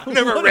I know? I've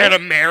never ran a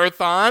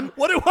marathon.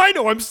 What do I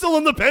know? I'm still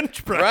on the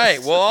bench press.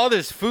 Right. Well, all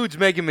this food's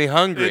making me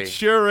hungry. It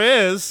sure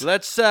is.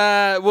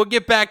 We'll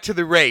get back to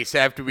the race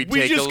after we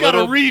take just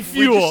gotta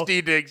refuel. We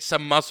just need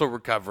some muscle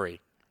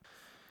recovery.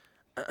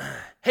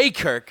 Hey,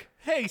 Kirk.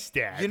 Hey,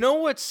 Stan. You know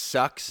what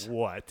sucks?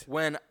 What?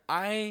 When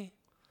I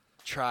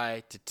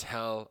try to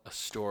tell a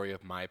story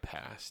of my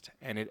past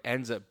and it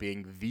ends up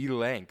being the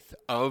length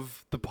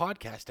of the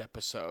podcast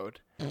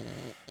episode.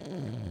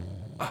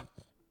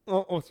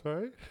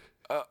 Sorry?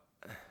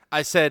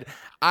 I said,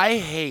 I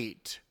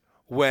hate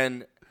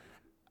when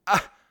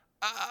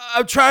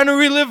I'm trying to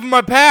relive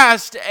my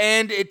past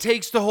and it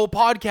takes the whole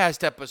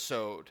podcast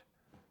episode.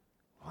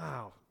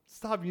 Wow.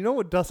 Stop. You know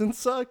what doesn't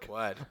suck?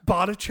 What?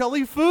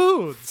 Botticelli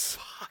Foods.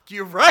 Fuck,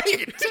 you're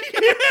right.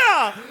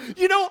 Yeah.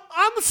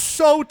 I'm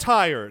so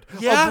tired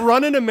of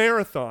running a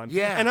marathon.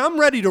 Yeah. And I'm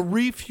ready to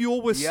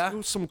refuel with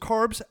some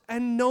carbs,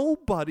 and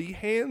nobody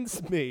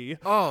hands me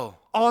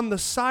on the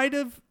side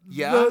of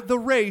the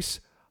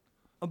race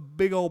a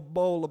big old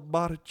bowl of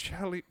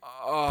Botticelli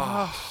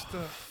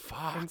pasta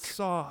and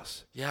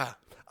sauce. Yeah.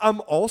 I'm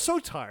also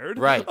tired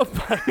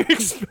of buying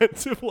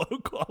expensive,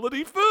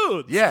 low-quality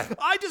foods. Yeah.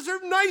 I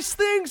deserve nice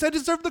things. I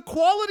deserve the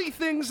quality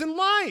things in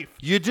life.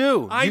 You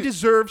do. I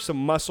deserve some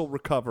muscle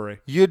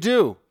recovery. You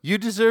do. You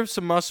deserve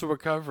some muscle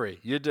recovery.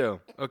 You do.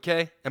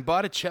 Okay? And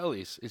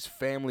Botticelli's is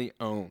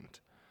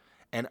family-owned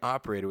and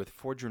operated with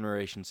 4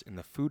 generations in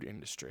the food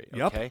industry.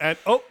 Okay? Yep.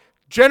 And,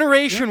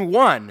 Generation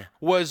 1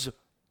 was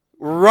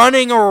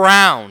running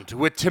around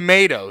with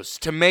tomatoes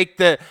to make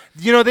they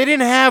didn't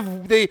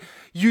have...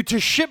 to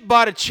ship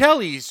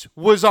Botticelli's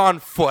was on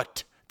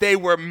foot. They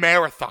were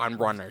marathon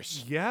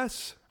runners.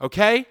 Yes.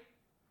 Okay?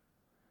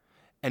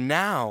 And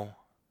now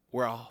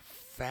we're all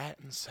fat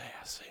and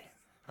sassy.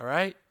 All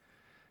right?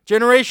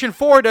 Generation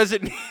 4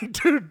 doesn't need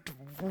to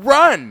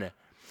run.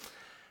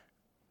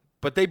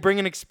 But they bring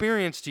an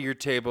experience to your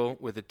table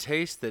with a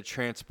taste that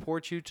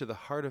transports you to the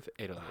heart of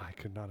Italy. I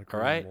could not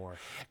agree more.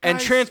 And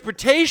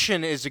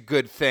transportation is a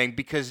good thing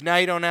because now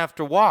you don't have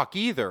to walk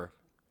either.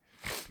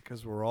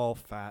 Because we're all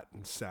fat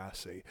and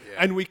sassy.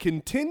 And we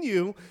can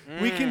continue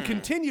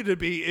to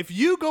be, if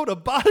you go to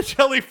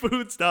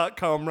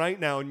BotticelliFoods.com right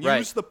now and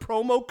use the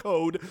promo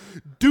code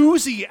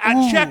Doozy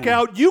at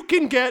checkout, you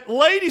can get,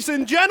 ladies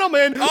and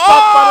gentlemen, you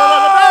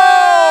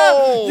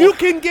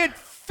can get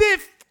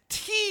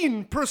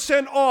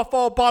 15% off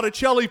all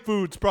Botticelli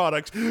Foods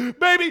products.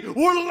 Baby,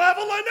 we're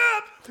leveling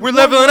up. We're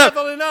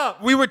leveling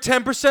up. We were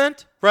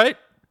 10%, right?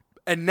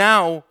 And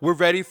now we're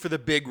ready for the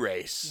big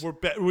race. We're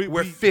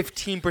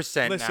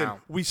 15% listen, now.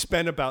 We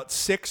spent about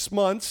 6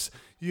 months,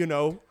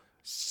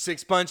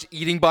 6 months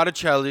eating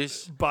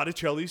Botticelli's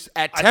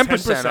at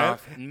 10%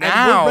 off.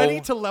 Now and we're ready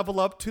to level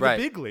up to the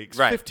big leagues.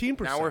 15%.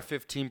 Now we're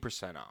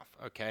 15% off.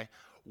 Okay.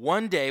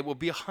 One day we'll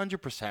be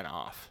 100%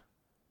 off.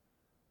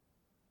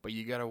 But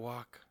you gotta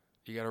walk.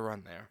 You gotta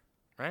run there,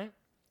 right?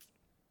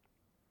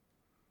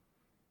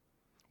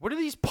 What are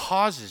these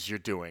pauses you're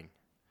doing?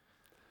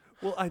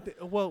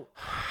 Well,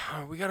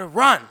 we gotta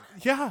run.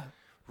 Yeah.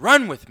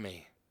 Run with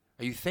me.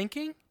 Are you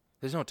thinking?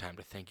 There's no time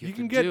to think. You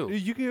can get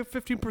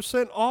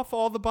 15% off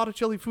all the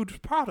Botticelli Foods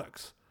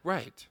products.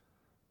 Right.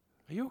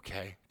 Are you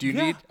okay? Do you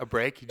need a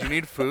break? Do you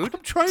need food?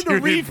 I'm trying to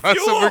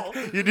refuel.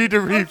 You need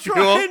to refuel.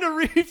 I'm trying to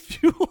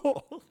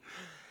refuel.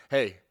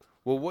 Hey,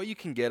 well, what you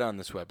can get on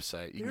this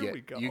website, you Here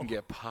we go. can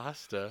get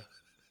pasta,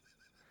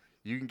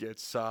 you can get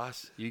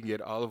sauce, you can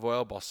get olive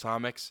oil,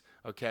 balsamics,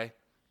 okay,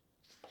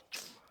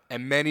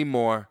 and many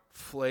more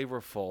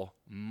flavorful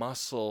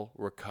muscle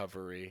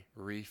recovery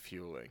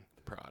refueling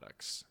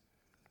products.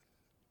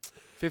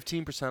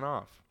 15%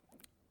 off.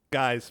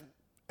 Guys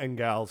and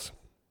gals,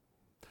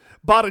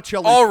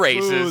 Botticelli All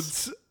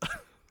races. Foods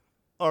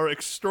are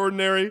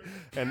extraordinary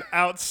and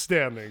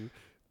outstanding,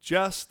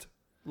 just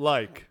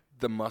like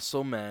the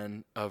muscle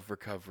men of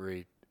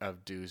recovery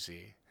of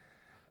Doozy.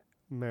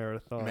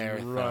 Marathon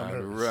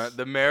runners.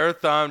 The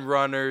marathon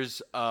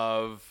runners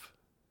of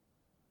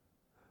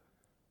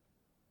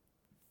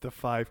the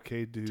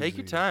 5K Doozy. Take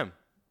your time.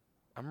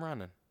 I'm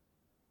running.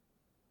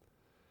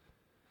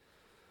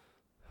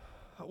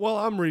 Well,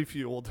 I'm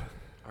refueled.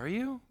 Are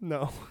you?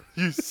 No.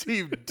 You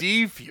seem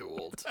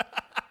defueled.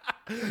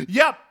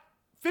 Yep.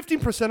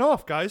 15%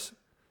 off, guys.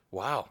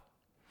 Wow.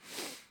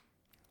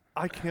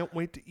 I can't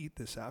wait to eat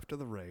this after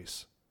the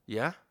race.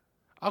 Yeah?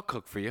 I'll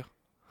cook for you.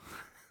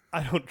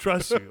 I don't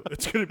trust you.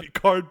 It's going to be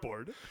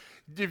cardboard.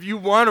 If you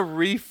want to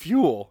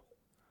refuel,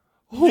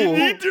 you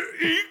need to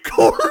eat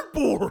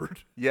cardboard.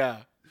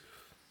 Yeah.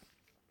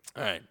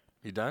 All right.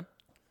 You done?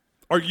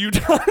 Are you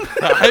done?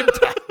 I'm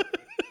done.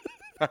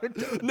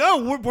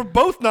 No, we're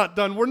both not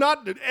done. We're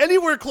not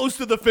anywhere close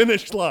to the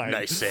finish line.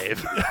 Nice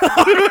save.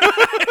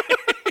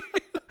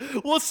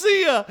 We'll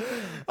see you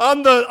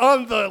on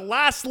the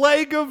last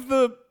leg of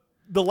the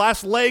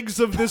last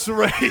legs of this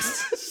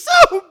race.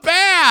 So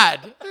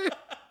bad.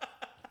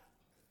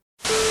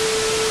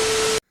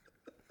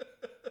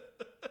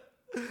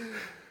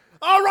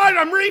 All right,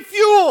 I'm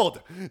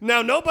refueled.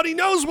 Now, nobody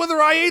knows whether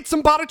I ate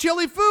some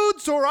Botticelli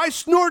Foods or I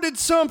snorted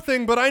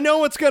something, but I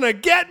know it's going to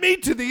get me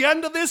to the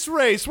end of this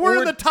race. We're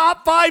in the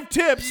top 5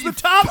 tips. The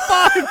top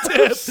 5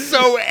 tips.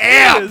 So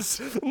amped. Is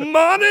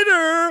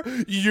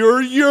monitor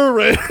your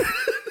urine.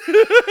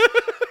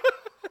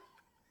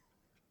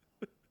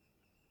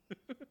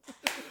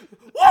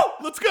 Whoa,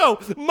 let's go.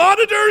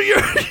 Monitor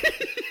your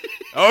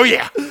Oh,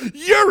 yeah.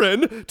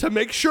 urine to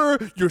make sure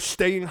you're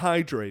staying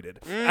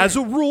hydrated. As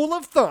a rule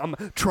of thumb,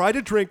 try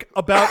to drink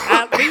about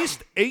at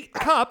least 8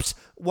 cups,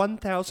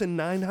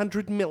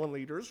 1,900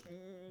 milliliters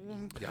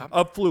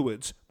of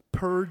fluids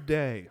per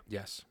day.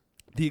 Yes.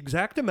 The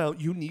exact amount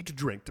you need to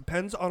drink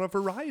depends on a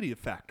variety of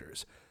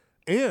factors.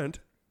 And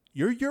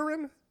your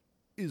urine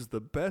is the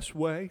best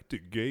way to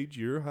gauge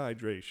your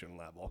hydration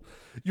level.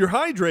 You're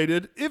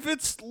hydrated if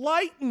it's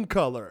light in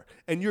color,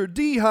 and you're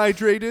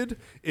dehydrated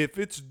if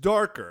it's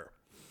darker.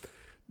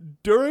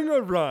 During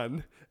a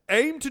run,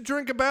 aim to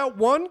drink about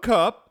 1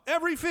 cup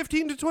every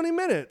 15 to 20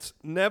 minutes.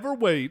 Never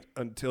wait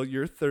until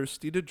you're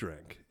thirsty to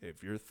drink.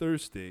 If you're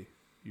thirsty,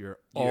 you're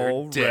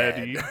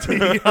already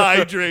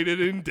dehydrated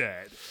and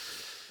dead.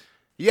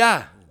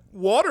 Yeah.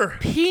 Water.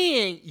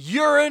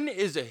 Urine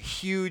is a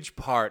huge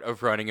part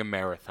of running a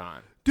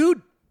marathon.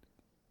 Dude,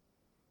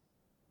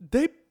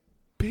 they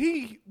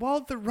pee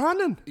while they're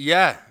running.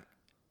 Yeah.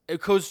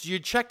 Because you're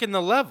checking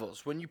the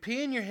levels. When you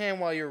pee in your hand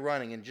while you're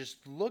running, and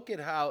just look at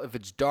how, if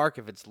it's dark,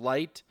 if it's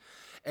light,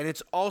 and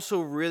it's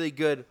also really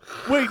good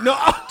Wait, no.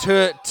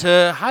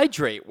 to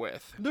hydrate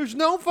with. There's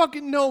no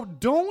fucking, no,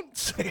 don't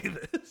say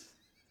this.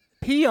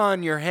 Pee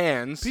on your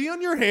hands. Pee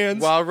on your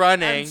hands while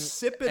running. And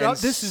sip it and up.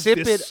 This is sip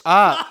it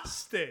up.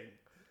 disgusting.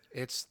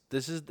 It's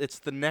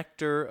the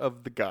nectar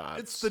of the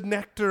gods. It's the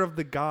nectar of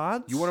the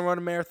gods. You want to run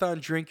a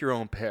marathon? Drink your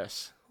own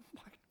piss.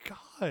 Oh my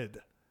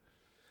God.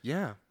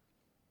 Yeah.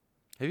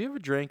 Have you ever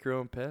drank your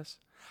own piss?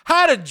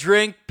 How to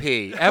drink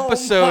pee.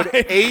 Episode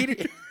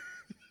 80.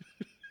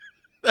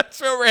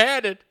 That's where we're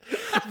headed.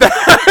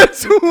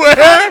 That's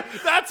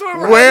where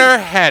we're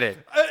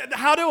headed.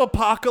 How to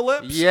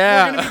apocalypse.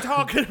 Yeah. We're going to be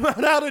talking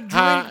about how to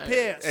drink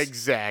piss.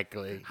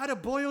 Exactly. How to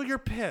boil your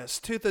piss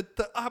to the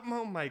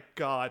oh my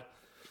God.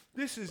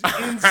 This is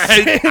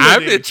insanity.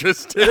 I'm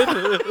interested.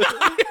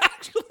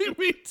 Actually,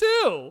 me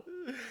too.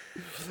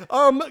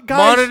 Guys,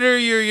 Monitor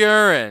your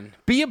urine.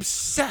 Be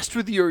obsessed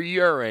with your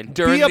urine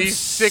during these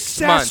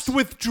 6 months. obsessed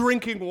with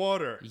drinking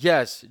water.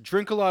 Yes,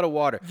 drink a lot of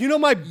water. You know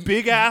my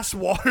big ass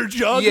water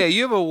jug? Yeah,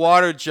 you have a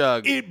water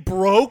jug. It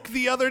broke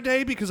the other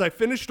day because I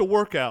finished a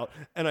workout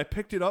and I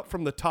picked it up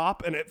from the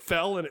top and it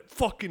fell and it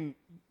fucking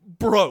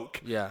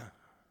broke. Yeah.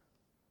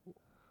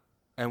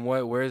 And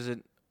where is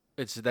it?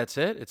 That's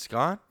it? It's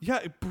gone? Yeah,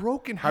 it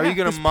broke in half. How are you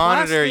going This to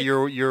monitor plastic-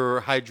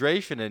 your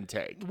hydration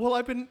intake? Well,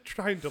 I've been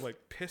trying to like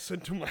piss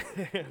into my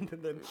hand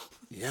and then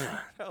Yeah.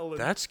 hell and-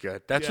 That's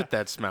good. That's Yeah. what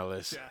that smell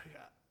is. yeah.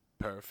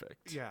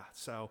 Perfect. Yeah,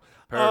 so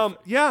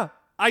Perfect. yeah,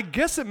 I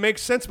guess it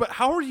makes sense, but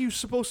how are you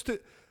supposed to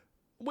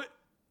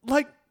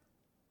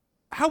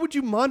how would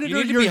you monitor You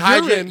need to your be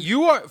hydrated. urine?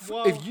 You are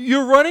Well- if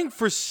you're running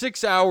for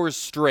 6 hours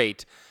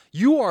straight,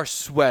 you are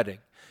sweating.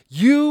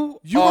 You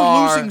are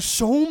are losing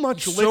so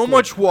much liquid. so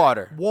much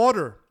water.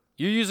 water.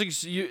 You're using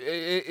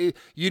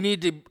you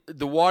need to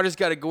the water's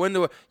got to go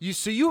into it.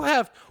 You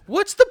have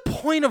what's the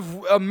point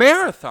of a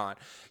marathon?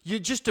 You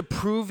just to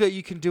prove that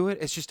you can do it.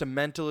 It's just a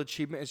mental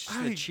achievement. It's just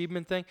an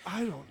achievement thing.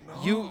 I don't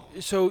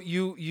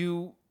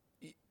know.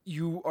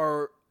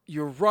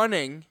 You're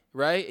running,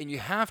 right? And you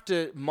have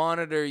to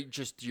monitor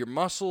just your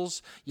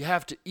muscles. You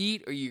have to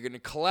eat or you're going to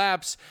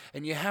collapse,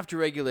 and you have to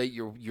regulate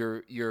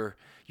your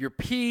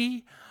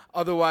pee.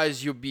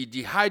 Otherwise, you'll be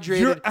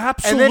dehydrated. You're And then if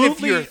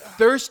absolutely- you're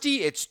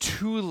thirsty, it's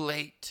too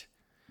late.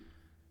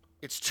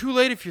 It's too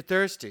late if you're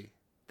thirsty.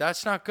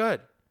 That's not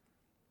good.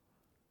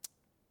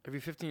 Every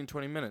 15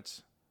 20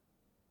 minutes,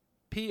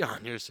 pee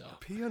on yourself.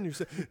 Pee on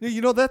yourself.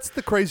 You know, that's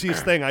the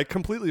craziest thing. I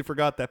completely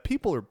forgot that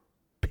people are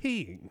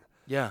peeing.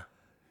 Yeah.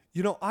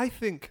 You know, I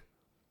think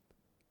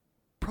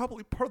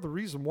probably part of the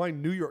reason why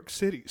New York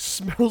City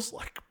smells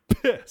like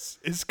piss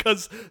is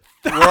because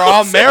We're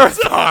all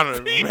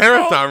marathon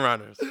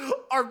runners.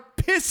 are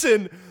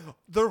pissing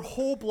their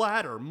whole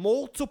bladder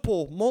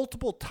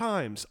multiple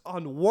times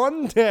on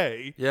one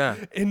day Yeah.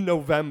 in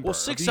November. Well, of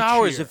 6 each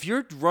hours, year. if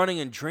you're running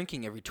and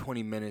drinking every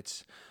 20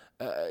 minutes,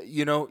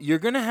 you're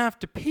going to have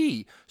to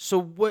pee. So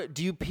what,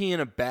 do you pee in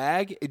a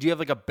bag? Do you have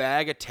like a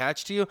bag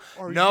attached to you?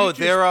 Or No, you just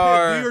there piss-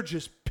 are... You're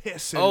just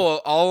pissing.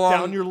 all along,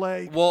 down your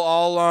leg. Well,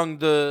 all along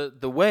the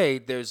way,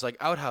 there's like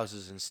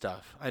outhouses and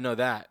stuff. I know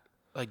that.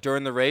 Like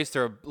during the race,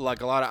 there are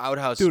like a lot of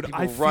outhouses. Dude,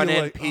 People I run feel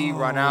in, like, pee, oh,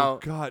 run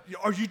out. God,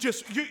 are you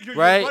just you're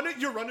Right?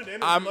 You're running in.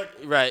 And I'm you're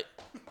like,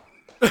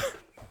 right.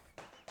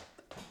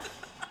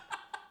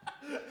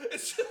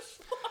 it's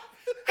just.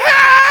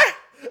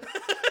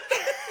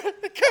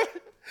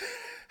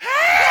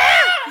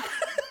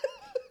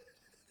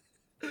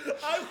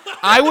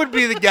 I would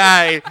be the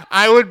guy.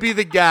 I would be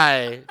the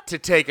guy to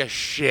take a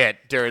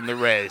shit during the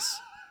race.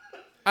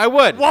 I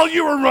would. While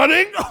you were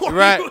running, Or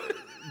Right. you-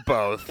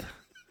 Both.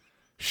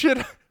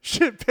 Shit,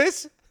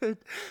 piss.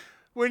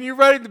 When you're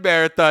running the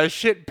marathon,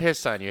 shit and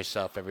piss on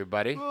yourself,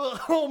 everybody.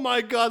 Oh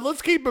my God,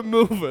 let's keep it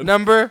moving.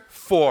 Number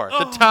 4,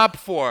 the top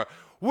 4.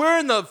 We're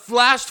in the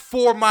last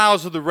 4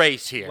 miles of the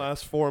race here.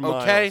 Last 4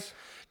 miles. Okay?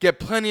 Get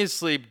plenty of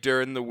sleep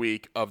during the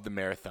week of the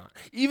marathon.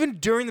 Even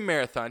during the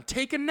marathon,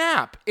 take a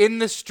nap in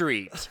the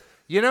street.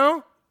 You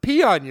know?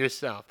 Pee on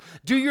yourself.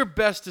 Do your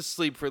best to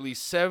sleep for at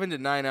least 7 to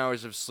 9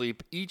 hours of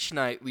sleep each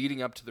night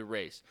leading up to the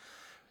race.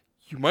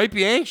 You might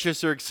be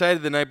anxious or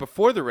excited the night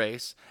before the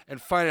race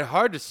and find it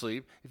hard to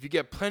sleep. If you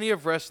get plenty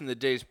of rest in the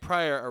days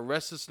prior, a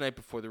restless night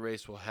before the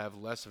race will have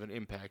less of an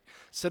impact.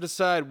 Set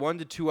aside 1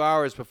 to 2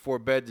 hours before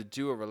bed to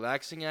do a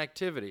relaxing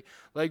activity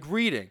like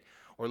reading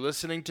or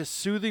listening to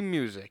soothing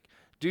music.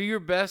 Do your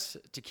best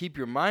to keep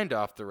your mind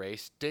off the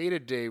race,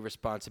 day-to-day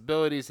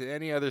responsibilities, and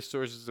any other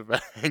sources of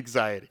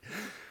anxiety.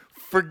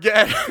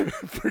 Forget,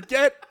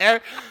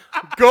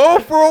 go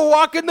for a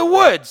walk in the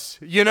woods,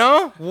 you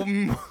know?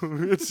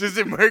 Is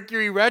it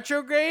Mercury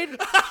retrograde?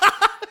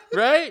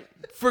 Right?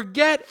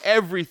 Forget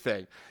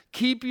everything.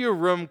 Keep your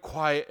room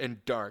quiet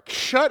and dark.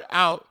 Shut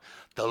out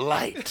the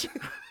light.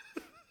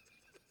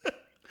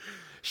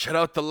 Shut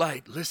out the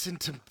light. Listen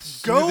to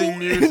Go soothing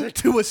music.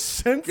 into a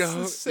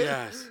sense.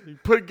 Yes.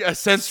 Put a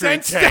sensory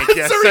Sense- tank.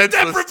 Yeah, sensory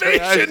senseless tank.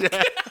 deprivation.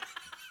 Yeah.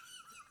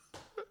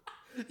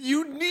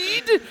 You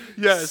need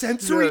Yes,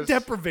 sensory yes.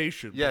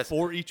 deprivation Yes.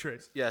 before each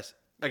race. Yes.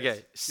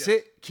 Okay.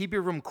 Keep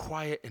your room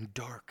quiet and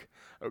dark.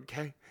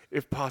 Okay.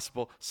 If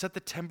possible, set the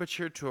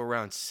temperature to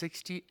around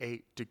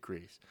 68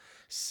 degrees.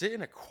 Sit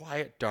in a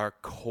quiet,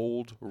 dark,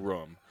 cold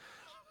room.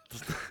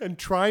 And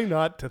try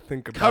not to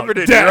think about Covered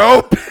in death. your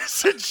own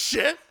piss and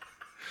shit.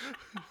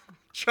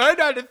 Try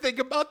not to think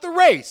about the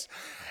race.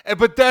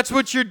 But that's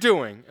what you're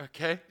doing,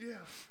 okay? Yeah.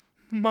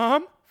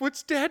 Mom,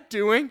 what's Dad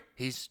doing?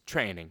 He's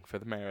training for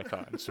the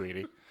marathon,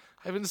 sweetie.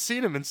 I haven't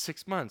seen him in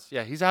 6 months.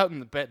 Yeah, he's out in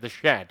the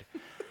shed.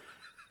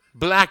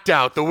 Blacked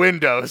out the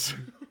windows.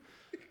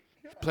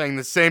 Playing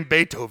the same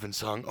Beethoven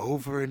song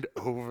over and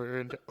over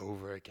and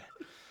over again.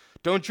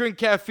 Don't drink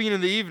caffeine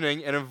in the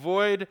evening and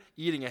avoid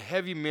eating a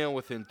heavy meal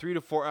within 3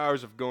 to 4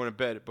 hours of going to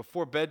bed.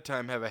 Before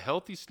bedtime, have a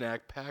healthy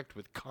snack packed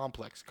with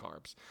complex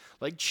carbs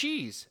like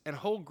cheese and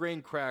whole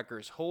grain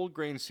crackers, whole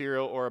grain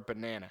cereal, or a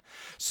banana.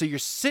 So you're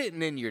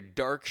sitting in your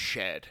dark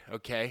shed,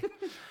 okay,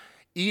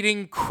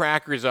 eating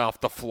crackers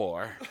off the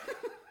floor.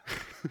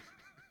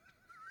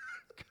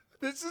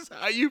 This is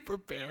how you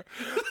prepare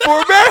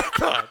for a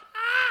marathon.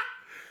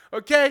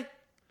 Okay?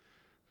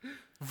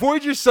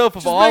 Void yourself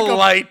of all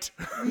light.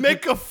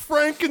 Make a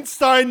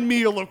Frankenstein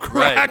meal of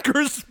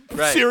crackers,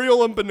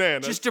 cereal, and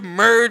bananas. Just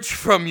emerge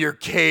from your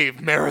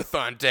cave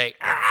marathon day.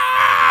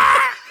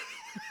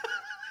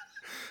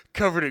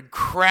 Covered in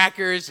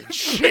crackers and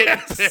shit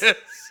and piss.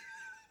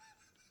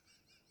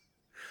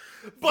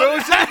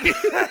 But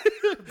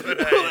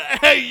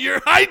hey,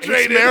 you're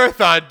hydrated. It's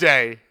marathon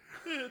day.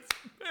 It's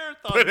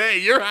marathon. But hey,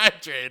 you're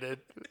hydrated.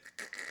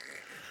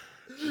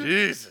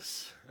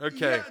 Jesus.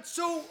 Okay. Yeah,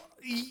 so,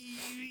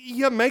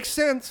 yeah, makes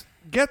sense.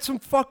 Get some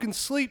fucking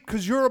sleep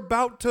because you're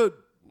about to,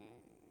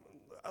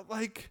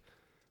 like,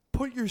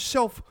 put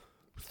yourself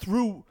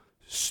through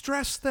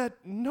stress that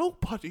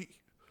nobody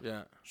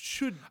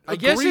should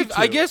agree to.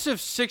 I guess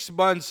if 6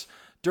 months,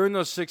 during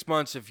those 6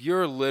 months, if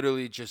you're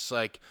literally just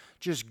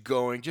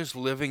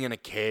living in a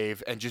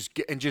cave and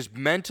just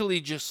mentally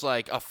just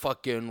like a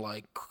fucking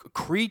like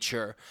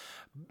creature,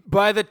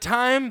 by the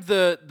time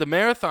the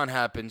marathon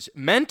happens,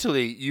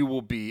 mentally you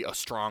will be a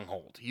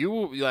stronghold. You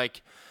will be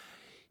like,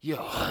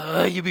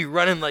 you'll be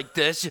running like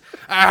this,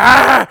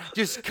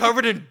 just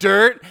covered in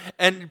dirt,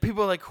 and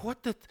people are like,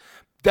 what the?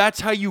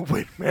 That's how you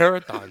win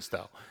marathons,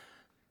 though.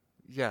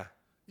 Yeah.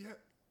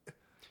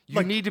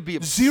 You need to be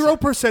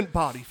 0%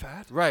 body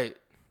fat. Right.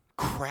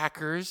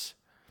 Crackers.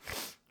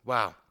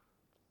 Wow.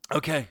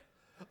 Okay.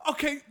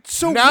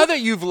 So now that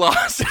you've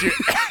lost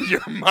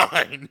your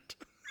mind.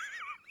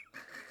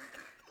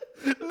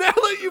 Now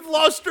that you've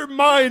lost your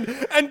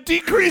mind and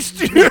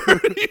decreased your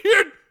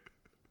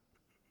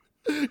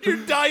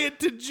diet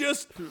to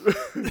just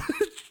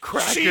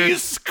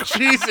crackers,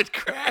 cheese and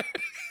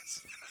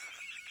crackers,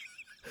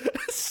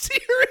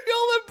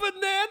 cereal and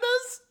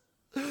bananas.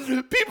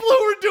 People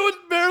who were doing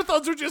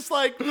marathons were just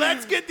like,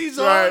 let's get these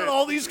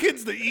all these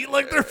kids to eat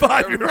like they're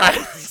 5-year-olds. Right,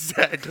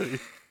 exactly.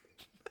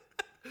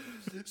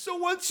 So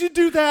once you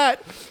do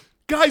that,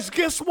 guys,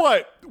 guess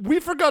what?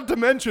 We forgot to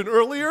mention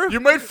earlier. You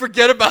might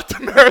forget about the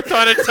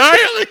marathon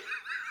entirely.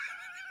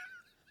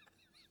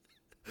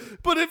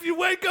 But if you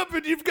wake up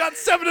and you've got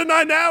 7 to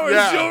 9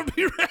 hours, you'll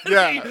be ready.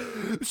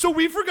 Yeah. So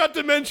we forgot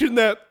to mention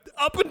that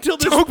up until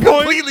this Don't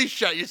point, completely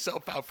shut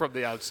yourself out from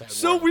the outside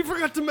So world. we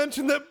forgot to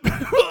mention that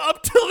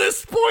up till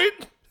this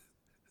point,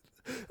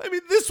 I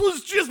mean, this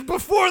was just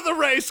before the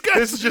race, guys.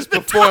 This is just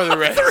before the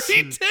race.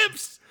 3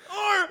 tips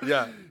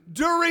are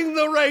during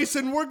the race,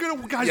 and we're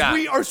gonna, guys.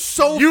 We are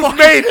so. You've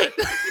made it.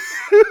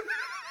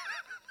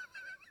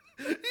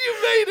 You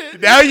made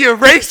it. Now you're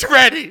race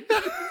ready.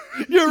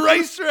 You're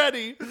race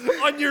ready.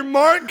 On your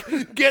mark,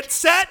 get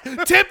set.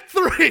 Tip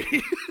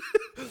 3: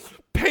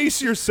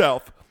 pace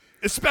yourself.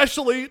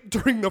 Especially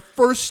during the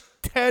first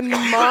 10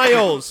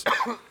 miles,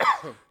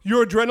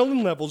 your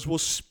adrenaline levels will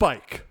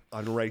spike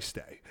on race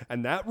day.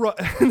 And that's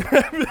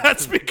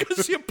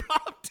because you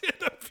popped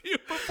in a few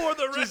before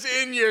the race. Just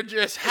in your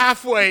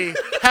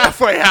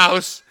halfway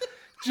house,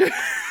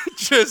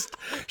 just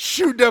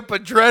shooting up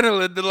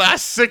adrenaline the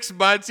last 6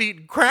 months,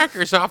 eating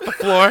crackers off the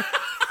floor.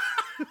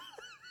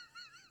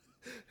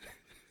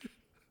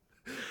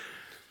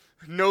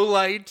 No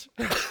light.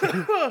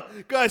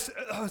 Guys,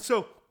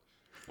 so...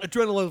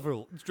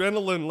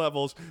 Adrenaline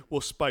levels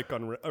will spike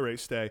on a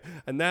race day,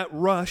 and that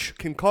rush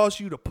can cause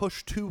you to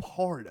push too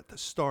hard at the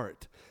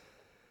start.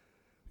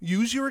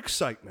 Use your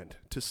excitement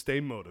to stay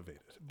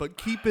motivated, but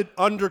keep it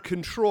under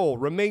control.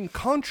 Remain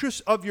conscious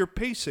of your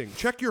pacing.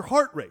 Check your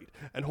heart rate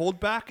and hold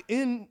back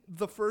in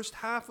the first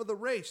half of the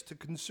race to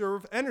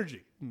conserve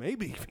energy.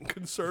 Maybe even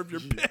conserve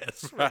your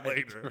piss for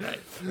later.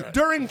 Right.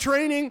 During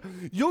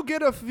training, you'll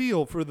get a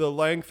feel for the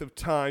length of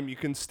time you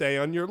can stay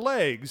on your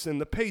legs and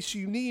the pace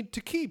you need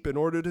to keep in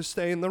order to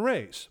stay in the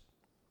race.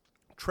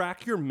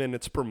 Track your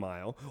minutes per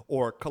mile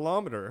or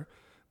kilometer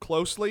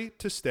closely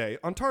to stay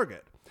on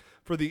target.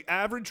 For the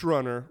average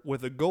runner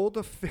with a goal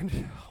to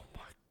finish,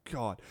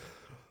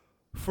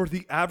 for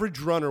the average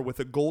runner with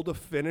a goal to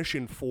finish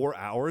in 4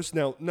 hours.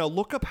 Now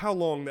look up how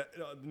long the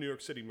New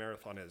York City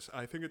Marathon is.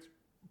 I think it's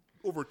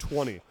over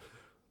 20.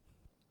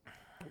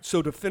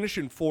 So to finish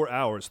in 4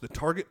 hours, the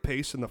target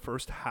pace in the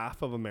first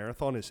half of a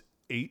marathon is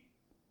 8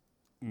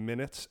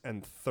 minutes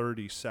and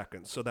 30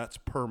 seconds. So that's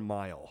per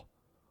mile.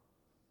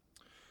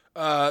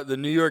 The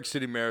New York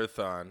City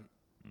Marathon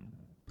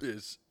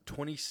is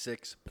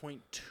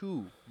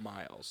 26.2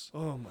 miles.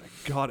 Oh my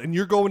God. And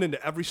you're going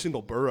into every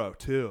single borough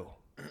too.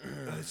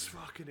 That's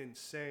fucking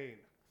insane.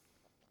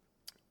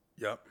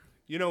 Yep.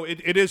 You know,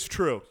 it is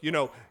true. You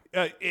know,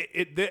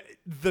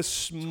 the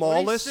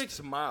smallest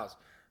 26 miles.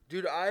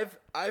 Dude,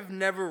 I've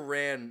never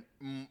ran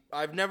 10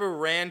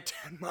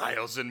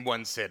 miles in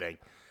one sitting.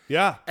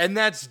 Yeah. And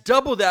that's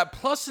double that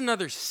plus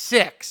another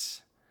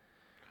 6.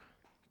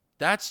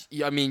 That's,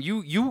 I mean,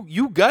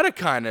 you gotta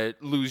kind of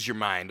lose your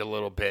mind a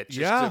little bit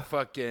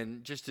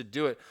just to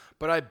do it.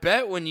 But I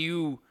bet when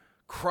you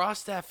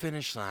cross that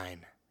finish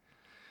line,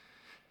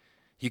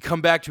 you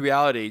come back to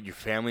reality. Your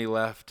family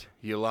left.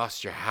 You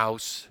lost your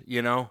house.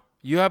 You know,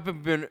 you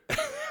haven't been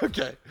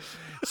okay.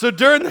 So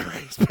during the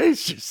race,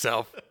 pace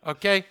yourself.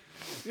 Okay.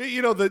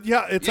 You know that.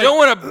 Yeah, it's you don't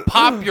want to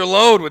pop your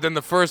load within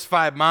the first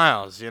 5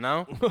 miles. You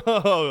know.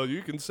 Oh,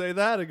 you can say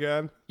that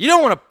again. You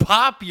don't want to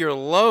pop your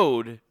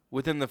load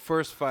within the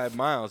first 5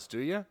 miles, do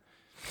you?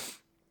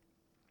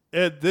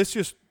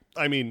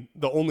 I mean,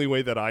 the only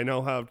way that I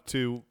know how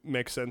to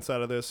make sense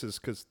out of this is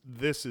because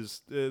this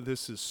is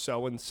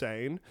so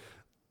insane.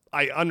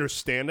 I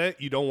understand it.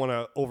 You don't want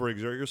to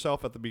overexert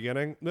yourself at the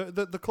beginning.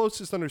 The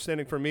closest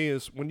understanding for me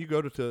is when you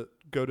go to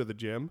the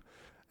gym,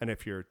 and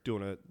if you're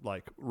doing it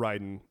like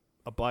riding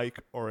a bike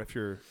or if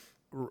you're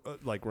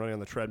like running on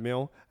the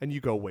treadmill and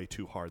you go way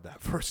too hard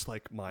that first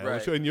like mile or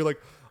so, and you're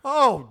like,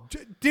 oh,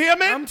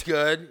 damn it. I'm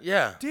good.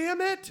 Yeah. Damn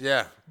it.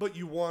 Yeah. But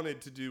you wanted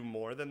to do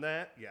more than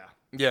that. Yeah.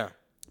 Yeah.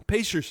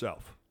 Pace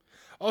yourself.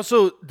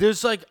 Also,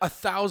 there's like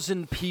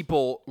 1,000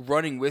 people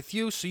running with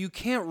you, so you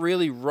can't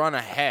really run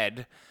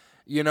ahead.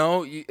 You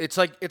know, it's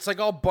like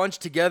all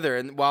bunched together,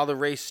 and while the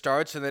race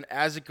starts, and then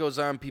as it goes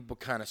on, people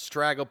kind of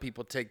straggle,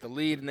 people take the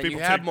lead, and then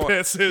People you have take more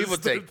pisses. people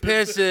take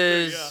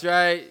pisses, Yeah.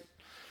 right?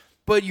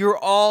 But you're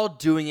all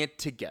doing it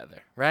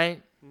together,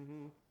 right?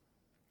 Mm-hmm.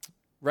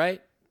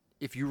 Right?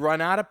 If you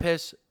run out of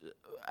piss,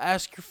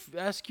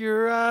 ask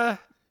your.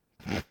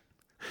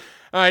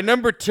 All right,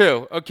 number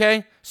 2,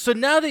 okay? So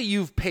now that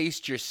you've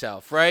paced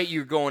yourself, right?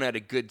 You're going at a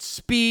good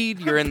speed.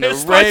 You're in the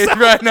race,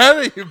 right? Now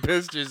that you've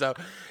pissed yourself,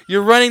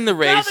 you're running the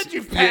race. Now that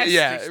you've passed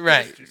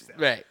right, yourself.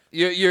 right.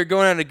 You're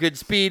going at a good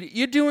speed.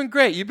 You're doing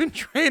great. You've been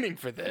training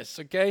for this,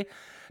 okay?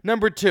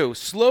 Number 2,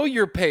 slow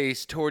your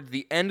pace toward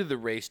the end of the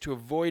race to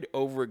avoid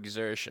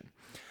overexertion.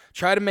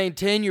 Try to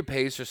maintain your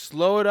pace or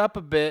slow it up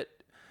a bit,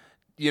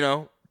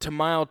 to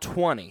mile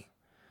 20.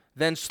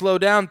 Then slow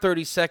down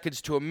 30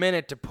 seconds to a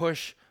minute to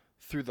push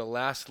through the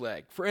last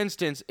leg. For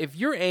instance, if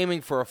you're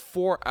aiming for a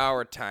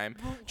 4-hour time,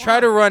 try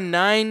to run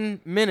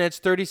 9 minutes,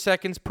 30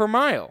 seconds per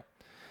mile.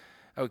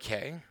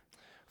 Okay.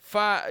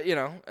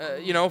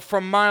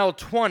 From mile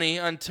 20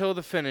 until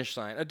the finish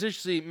line.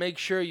 Additionally, make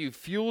sure you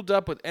fueled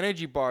up with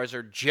energy bars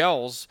or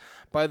gels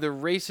by the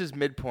race's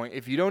midpoint.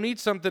 If you don't eat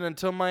something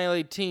until mile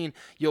 18,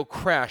 you'll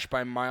crash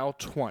by mile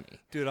 20.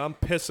 Dude, I'm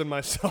pissing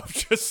myself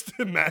just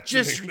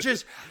imagining this.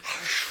 Just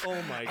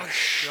Oh my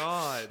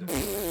god.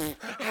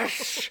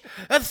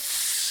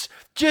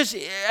 just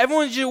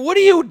everyone's just,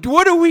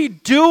 what are we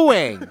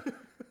doing?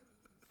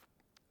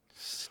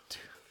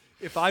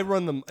 If I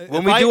run them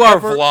When we do our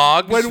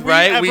vlogs,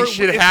 right? We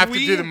should have to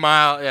do the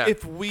mile. Yeah.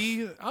 If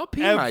we I'll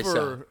pee ever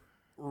myself.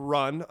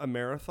 run a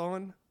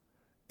marathon,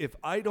 if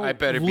I don't I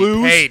better lose,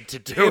 be paid to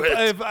do it.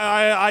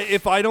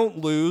 If I don't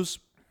lose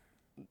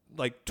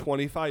like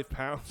 25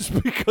 pounds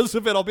because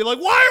of it, I'll be like,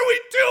 why are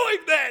we doing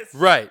this?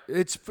 Right.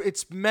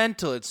 It's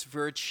mental. It's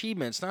for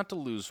achievement. It's not to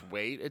lose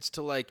weight. It's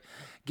to like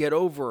get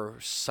over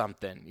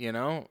something,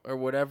 or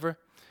whatever.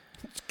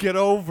 Get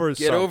over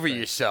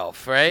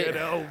yourself, right? Get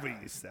over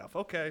yourself.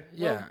 Okay.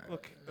 Yeah. Well,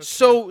 okay.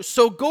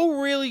 So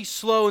go really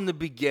slow in the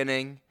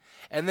beginning,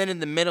 and then in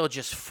the middle,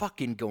 just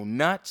fucking go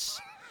nuts.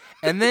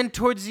 And then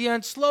towards the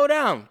end, slow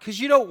down, because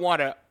you don't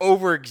want to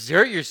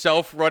overexert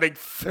yourself running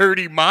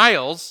 30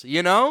 miles,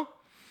 Who?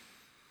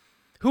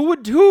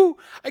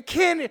 I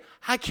can't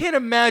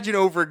imagine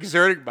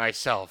overexerting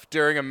myself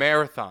during a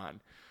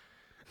marathon.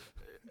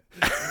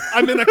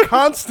 I'm in a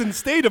constant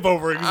state of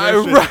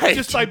overexertion right.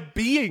 just by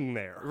being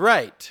there.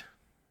 Right.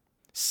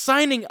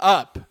 Signing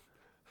up.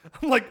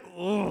 I'm like,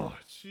 oh,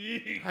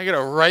 gee. I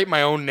gotta write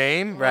my own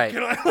name. Right.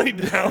 Can I lay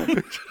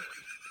down?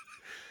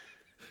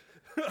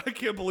 I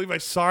can't believe I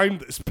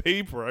signed this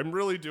paper. I'm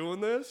really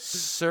doing this?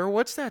 Sir,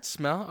 what's that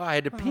smell? Oh, I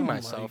had to pee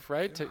myself,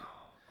 right?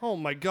 Oh,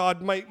 my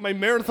God. My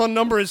marathon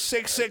number is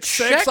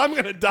 666. I'm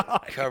going to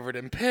die. Covered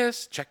in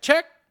piss.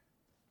 Check.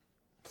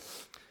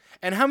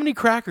 And how many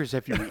crackers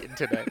have you eaten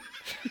today?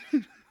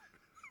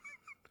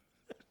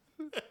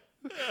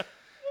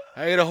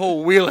 I ate a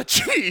whole wheel of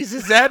cheese.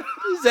 Is that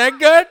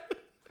good?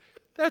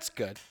 That's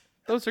good.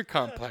 Those are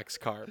complex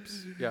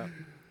carbs. Yeah.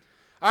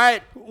 All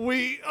right.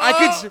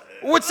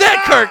 What's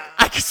that, Kirk?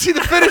 I can see the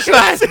finish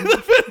line. I see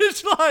the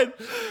finish line.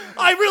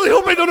 I really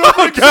hope I don't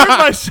overexert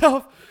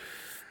myself.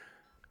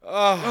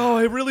 Oh,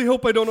 I really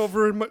hope I don't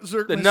overexert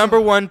myself. The number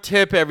 1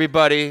 tip,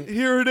 everybody.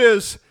 Here it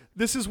is.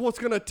 This is what's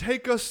going to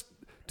take us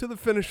to the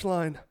finish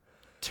line.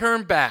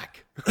 Turn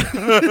back.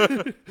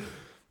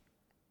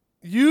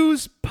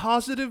 Use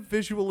positive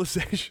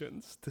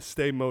visualizations to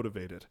stay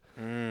motivated.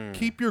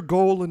 Keep your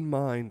goal in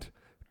mind.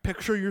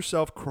 Picture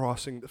yourself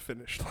crossing the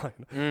finish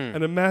line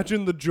and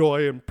imagine the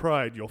joy and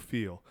pride you'll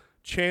feel.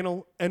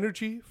 Channel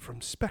energy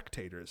from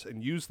spectators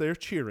and use their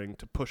cheering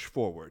to push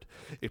forward.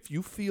 If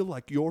you feel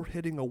like you're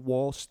hitting a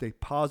wall, stay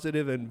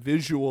positive and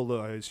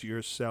visualize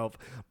yourself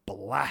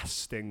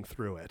blasting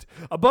through it.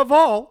 Above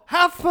all,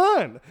 have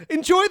fun.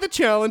 Enjoy the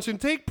challenge and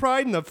take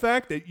pride in the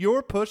fact that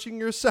you're pushing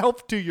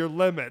yourself to your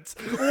limits.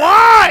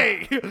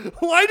 Why?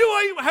 Why do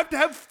I have to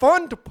have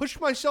fun to push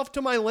myself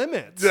to my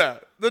limits? Yeah.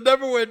 The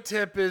number one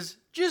tip is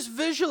just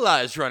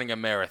visualize running a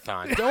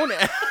marathon. Don't.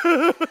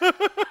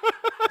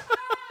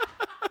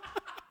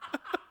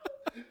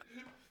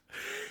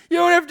 You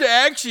don't have to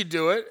actually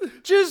do it.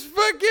 Just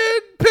fucking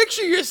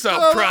picture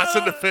yourself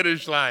crossing the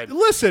finish line.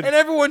 Listen. And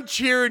everyone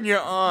cheering you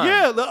on.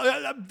 Yeah,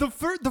 the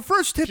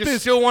first tip You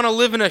is... still want to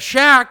live in a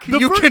shack,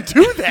 you can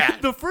do that.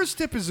 The first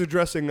tip is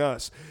addressing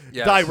us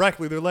Yes.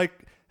 directly. They're like,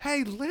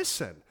 hey,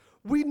 listen,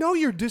 we know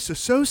you're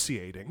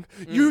disassociating.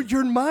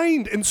 Your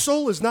mind and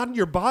soul is not in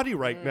your body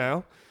right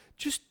now.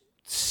 Just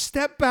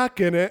step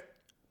back in it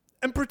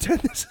and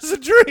pretend this is a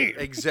dream.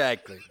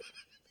 Exactly.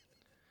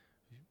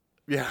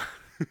 Yeah.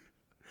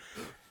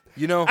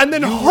 You know, And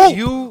then hope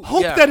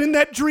that in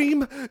that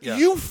dream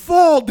you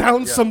fall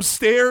down some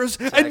stairs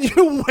and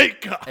you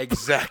wake up.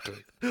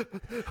 Exactly.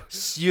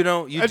 You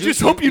know, you I do,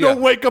 just hope you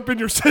don't wake up in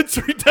your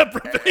sensory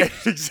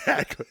deprivation.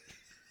 Exactly.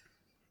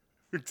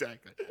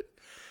 Exactly.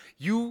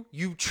 You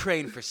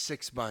train for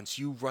 6 months.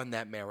 You run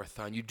that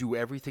marathon. You do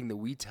everything that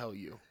we tell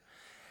you.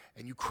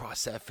 And you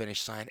cross that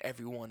finish line.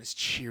 Everyone is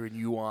cheering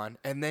you on.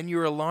 And then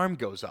your alarm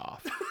goes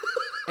off.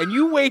 And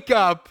you wake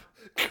up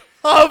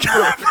Covered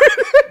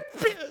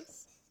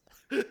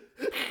in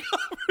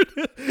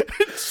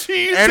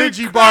cheese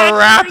energy and bar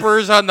crackers,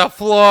 wrappers on the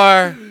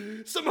floor.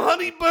 some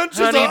honey bunches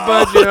Honey of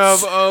bunch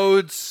oats. of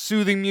oats,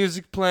 soothing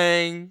music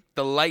playing.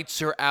 The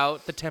lights are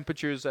out. The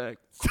temperature's at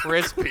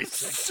crispy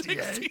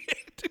 68.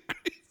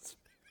 degrees.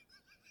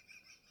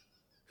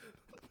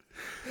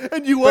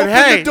 And you But open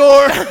hey, the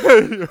door.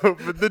 you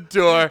open the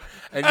door,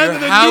 and your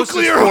the house is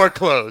nuclear-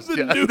 foreclosed. the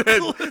Yeah.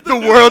 nuclear- The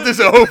world is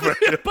over.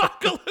 The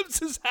apocalypse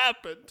has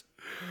happened.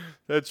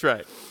 That's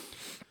right.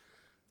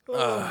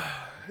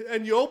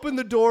 And you open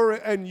the door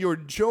and you're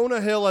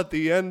Jonah Hill at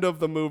the end of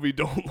the movie.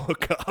 Don't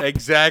look up.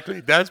 Exactly.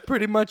 That's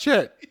pretty much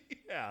it.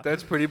 Yeah.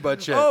 That's pretty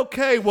much it.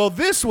 Okay, well,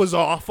 this was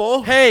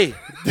awful. Hey,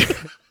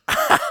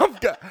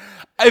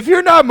 if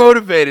you're not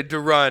motivated to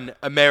run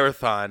a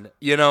marathon,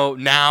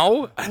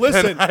 now,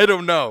 Listen. then I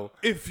don't know.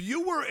 If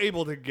you were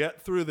able to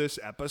get through this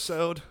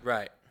episode,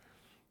 Right.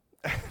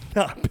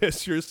 not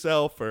piss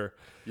yourself, or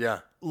Yeah.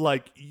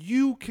 like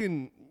you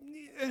can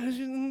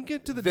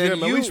get to the Then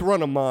gym, at you- least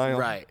run a mile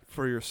Right.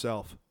 for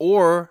yourself.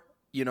 Or,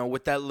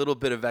 with that little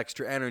bit of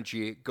extra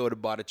energy, go to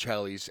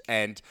Botticelli's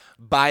and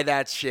buy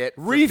that shit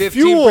for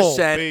Refuel,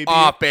 15% baby.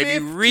 off, baby.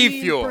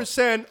 Refuel.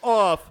 15%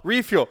 off.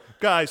 Refuel.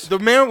 Guys,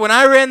 When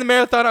I ran the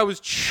marathon, I was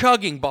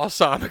chugging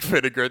balsamic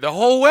vinegar the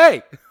whole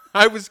way.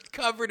 I was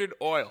covered in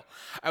oil.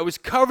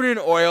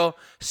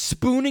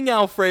 Spooning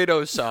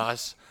Alfredo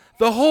sauce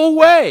the whole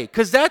way,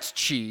 because that's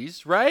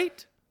cheese,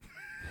 right?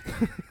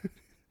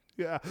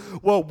 yeah.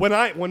 Well,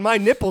 when my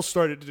nipples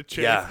started to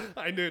change, Yeah.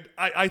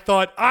 I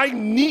thought I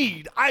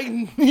need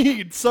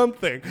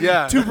something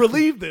Yeah. to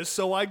relieve this,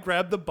 so I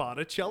grabbed the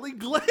Botticelli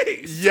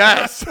glaze.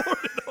 Yes. I poured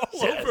it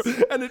all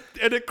over,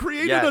 and it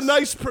created Yes. a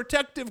nice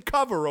protective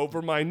cover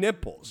over my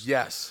nipples.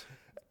 Yes.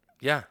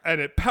 Yeah.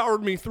 And it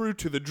powered me through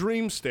to the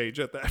dream stage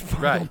at that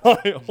final Right.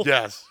 mile.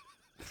 Yes.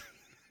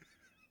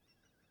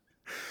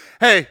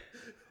 Hey,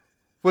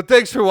 well,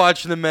 thanks for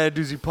watching the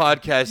Manadoozy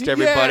podcast,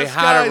 everybody. Yes,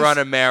 How guys. to run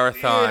a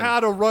marathon. Yeah, how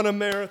to run a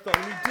marathon.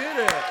 We did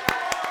it.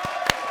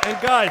 And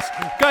guys,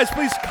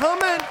 please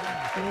comment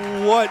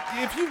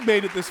if you've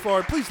made it this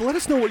far. Please let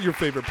us know what your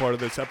favorite part of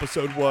this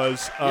episode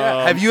was.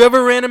 Yeah. Have you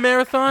ever ran a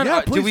marathon?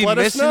 yeah, Did please we let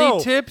us miss know.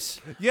 any tips?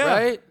 Yeah.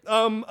 Right?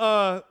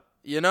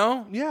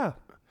 Yeah.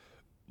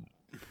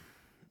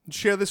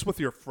 Share this with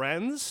your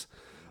friends.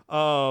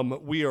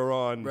 We are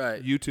on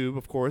Right. YouTube,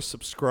 of course.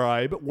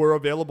 Subscribe. We're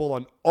available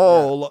on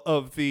all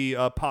of the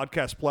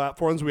podcast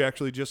platforms. We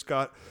actually just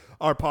got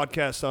our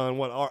podcast on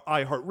our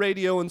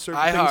iHeartRadio and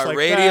certain things like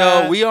iHeartRadio.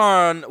 that. We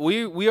are on.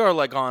 We are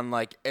like on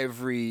like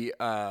every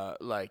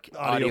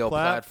audio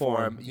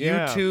platform.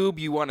 Yeah. YouTube.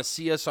 You want to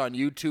see us on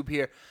YouTube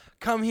here?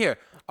 Come here.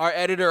 Our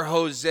editor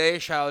Jose.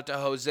 Shout out to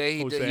Jose.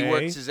 He Jose.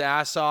 works his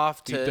ass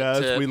off to, He does.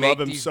 to We make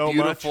love him these so much.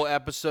 beautiful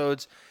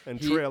episodes And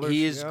he, trailers,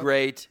 He is yeah.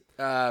 great.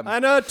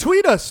 And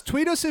tweet us.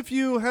 Tweet us if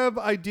you have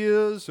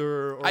ideas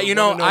or I wanna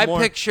know more.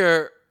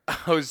 picture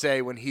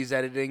Jose when he's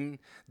editing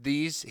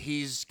these.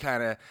 He's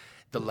kind of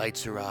the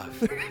lights are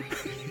off,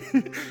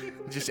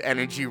 just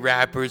energy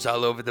wrappers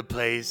all over the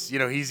place.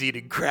 He's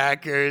eating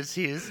crackers.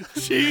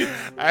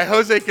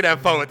 Jose can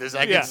have fun with this.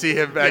 I Yeah. can see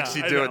him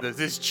actually I doing know. this.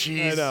 This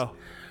cheese, I know.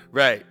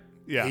 right?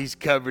 Yeah. He's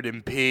covered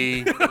in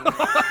pee.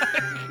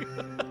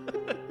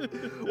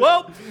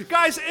 Well,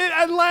 guys,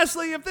 and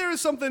lastly, if there is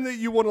something that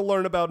you want to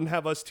learn about and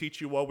have us teach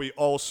you while we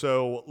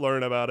also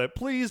learn about it,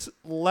 please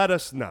let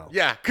us know.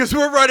 Yeah, because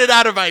we're running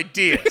out of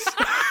ideas.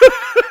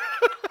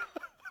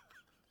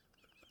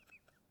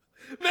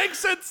 Makes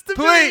sense to me.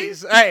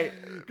 Please, hey,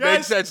 Guys,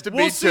 Makes sense to me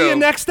we'll too. see you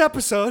next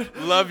episode.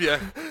 Love you.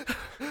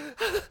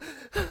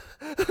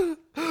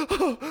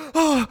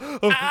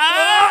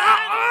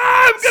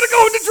 I'm gonna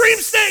go into dream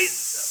state.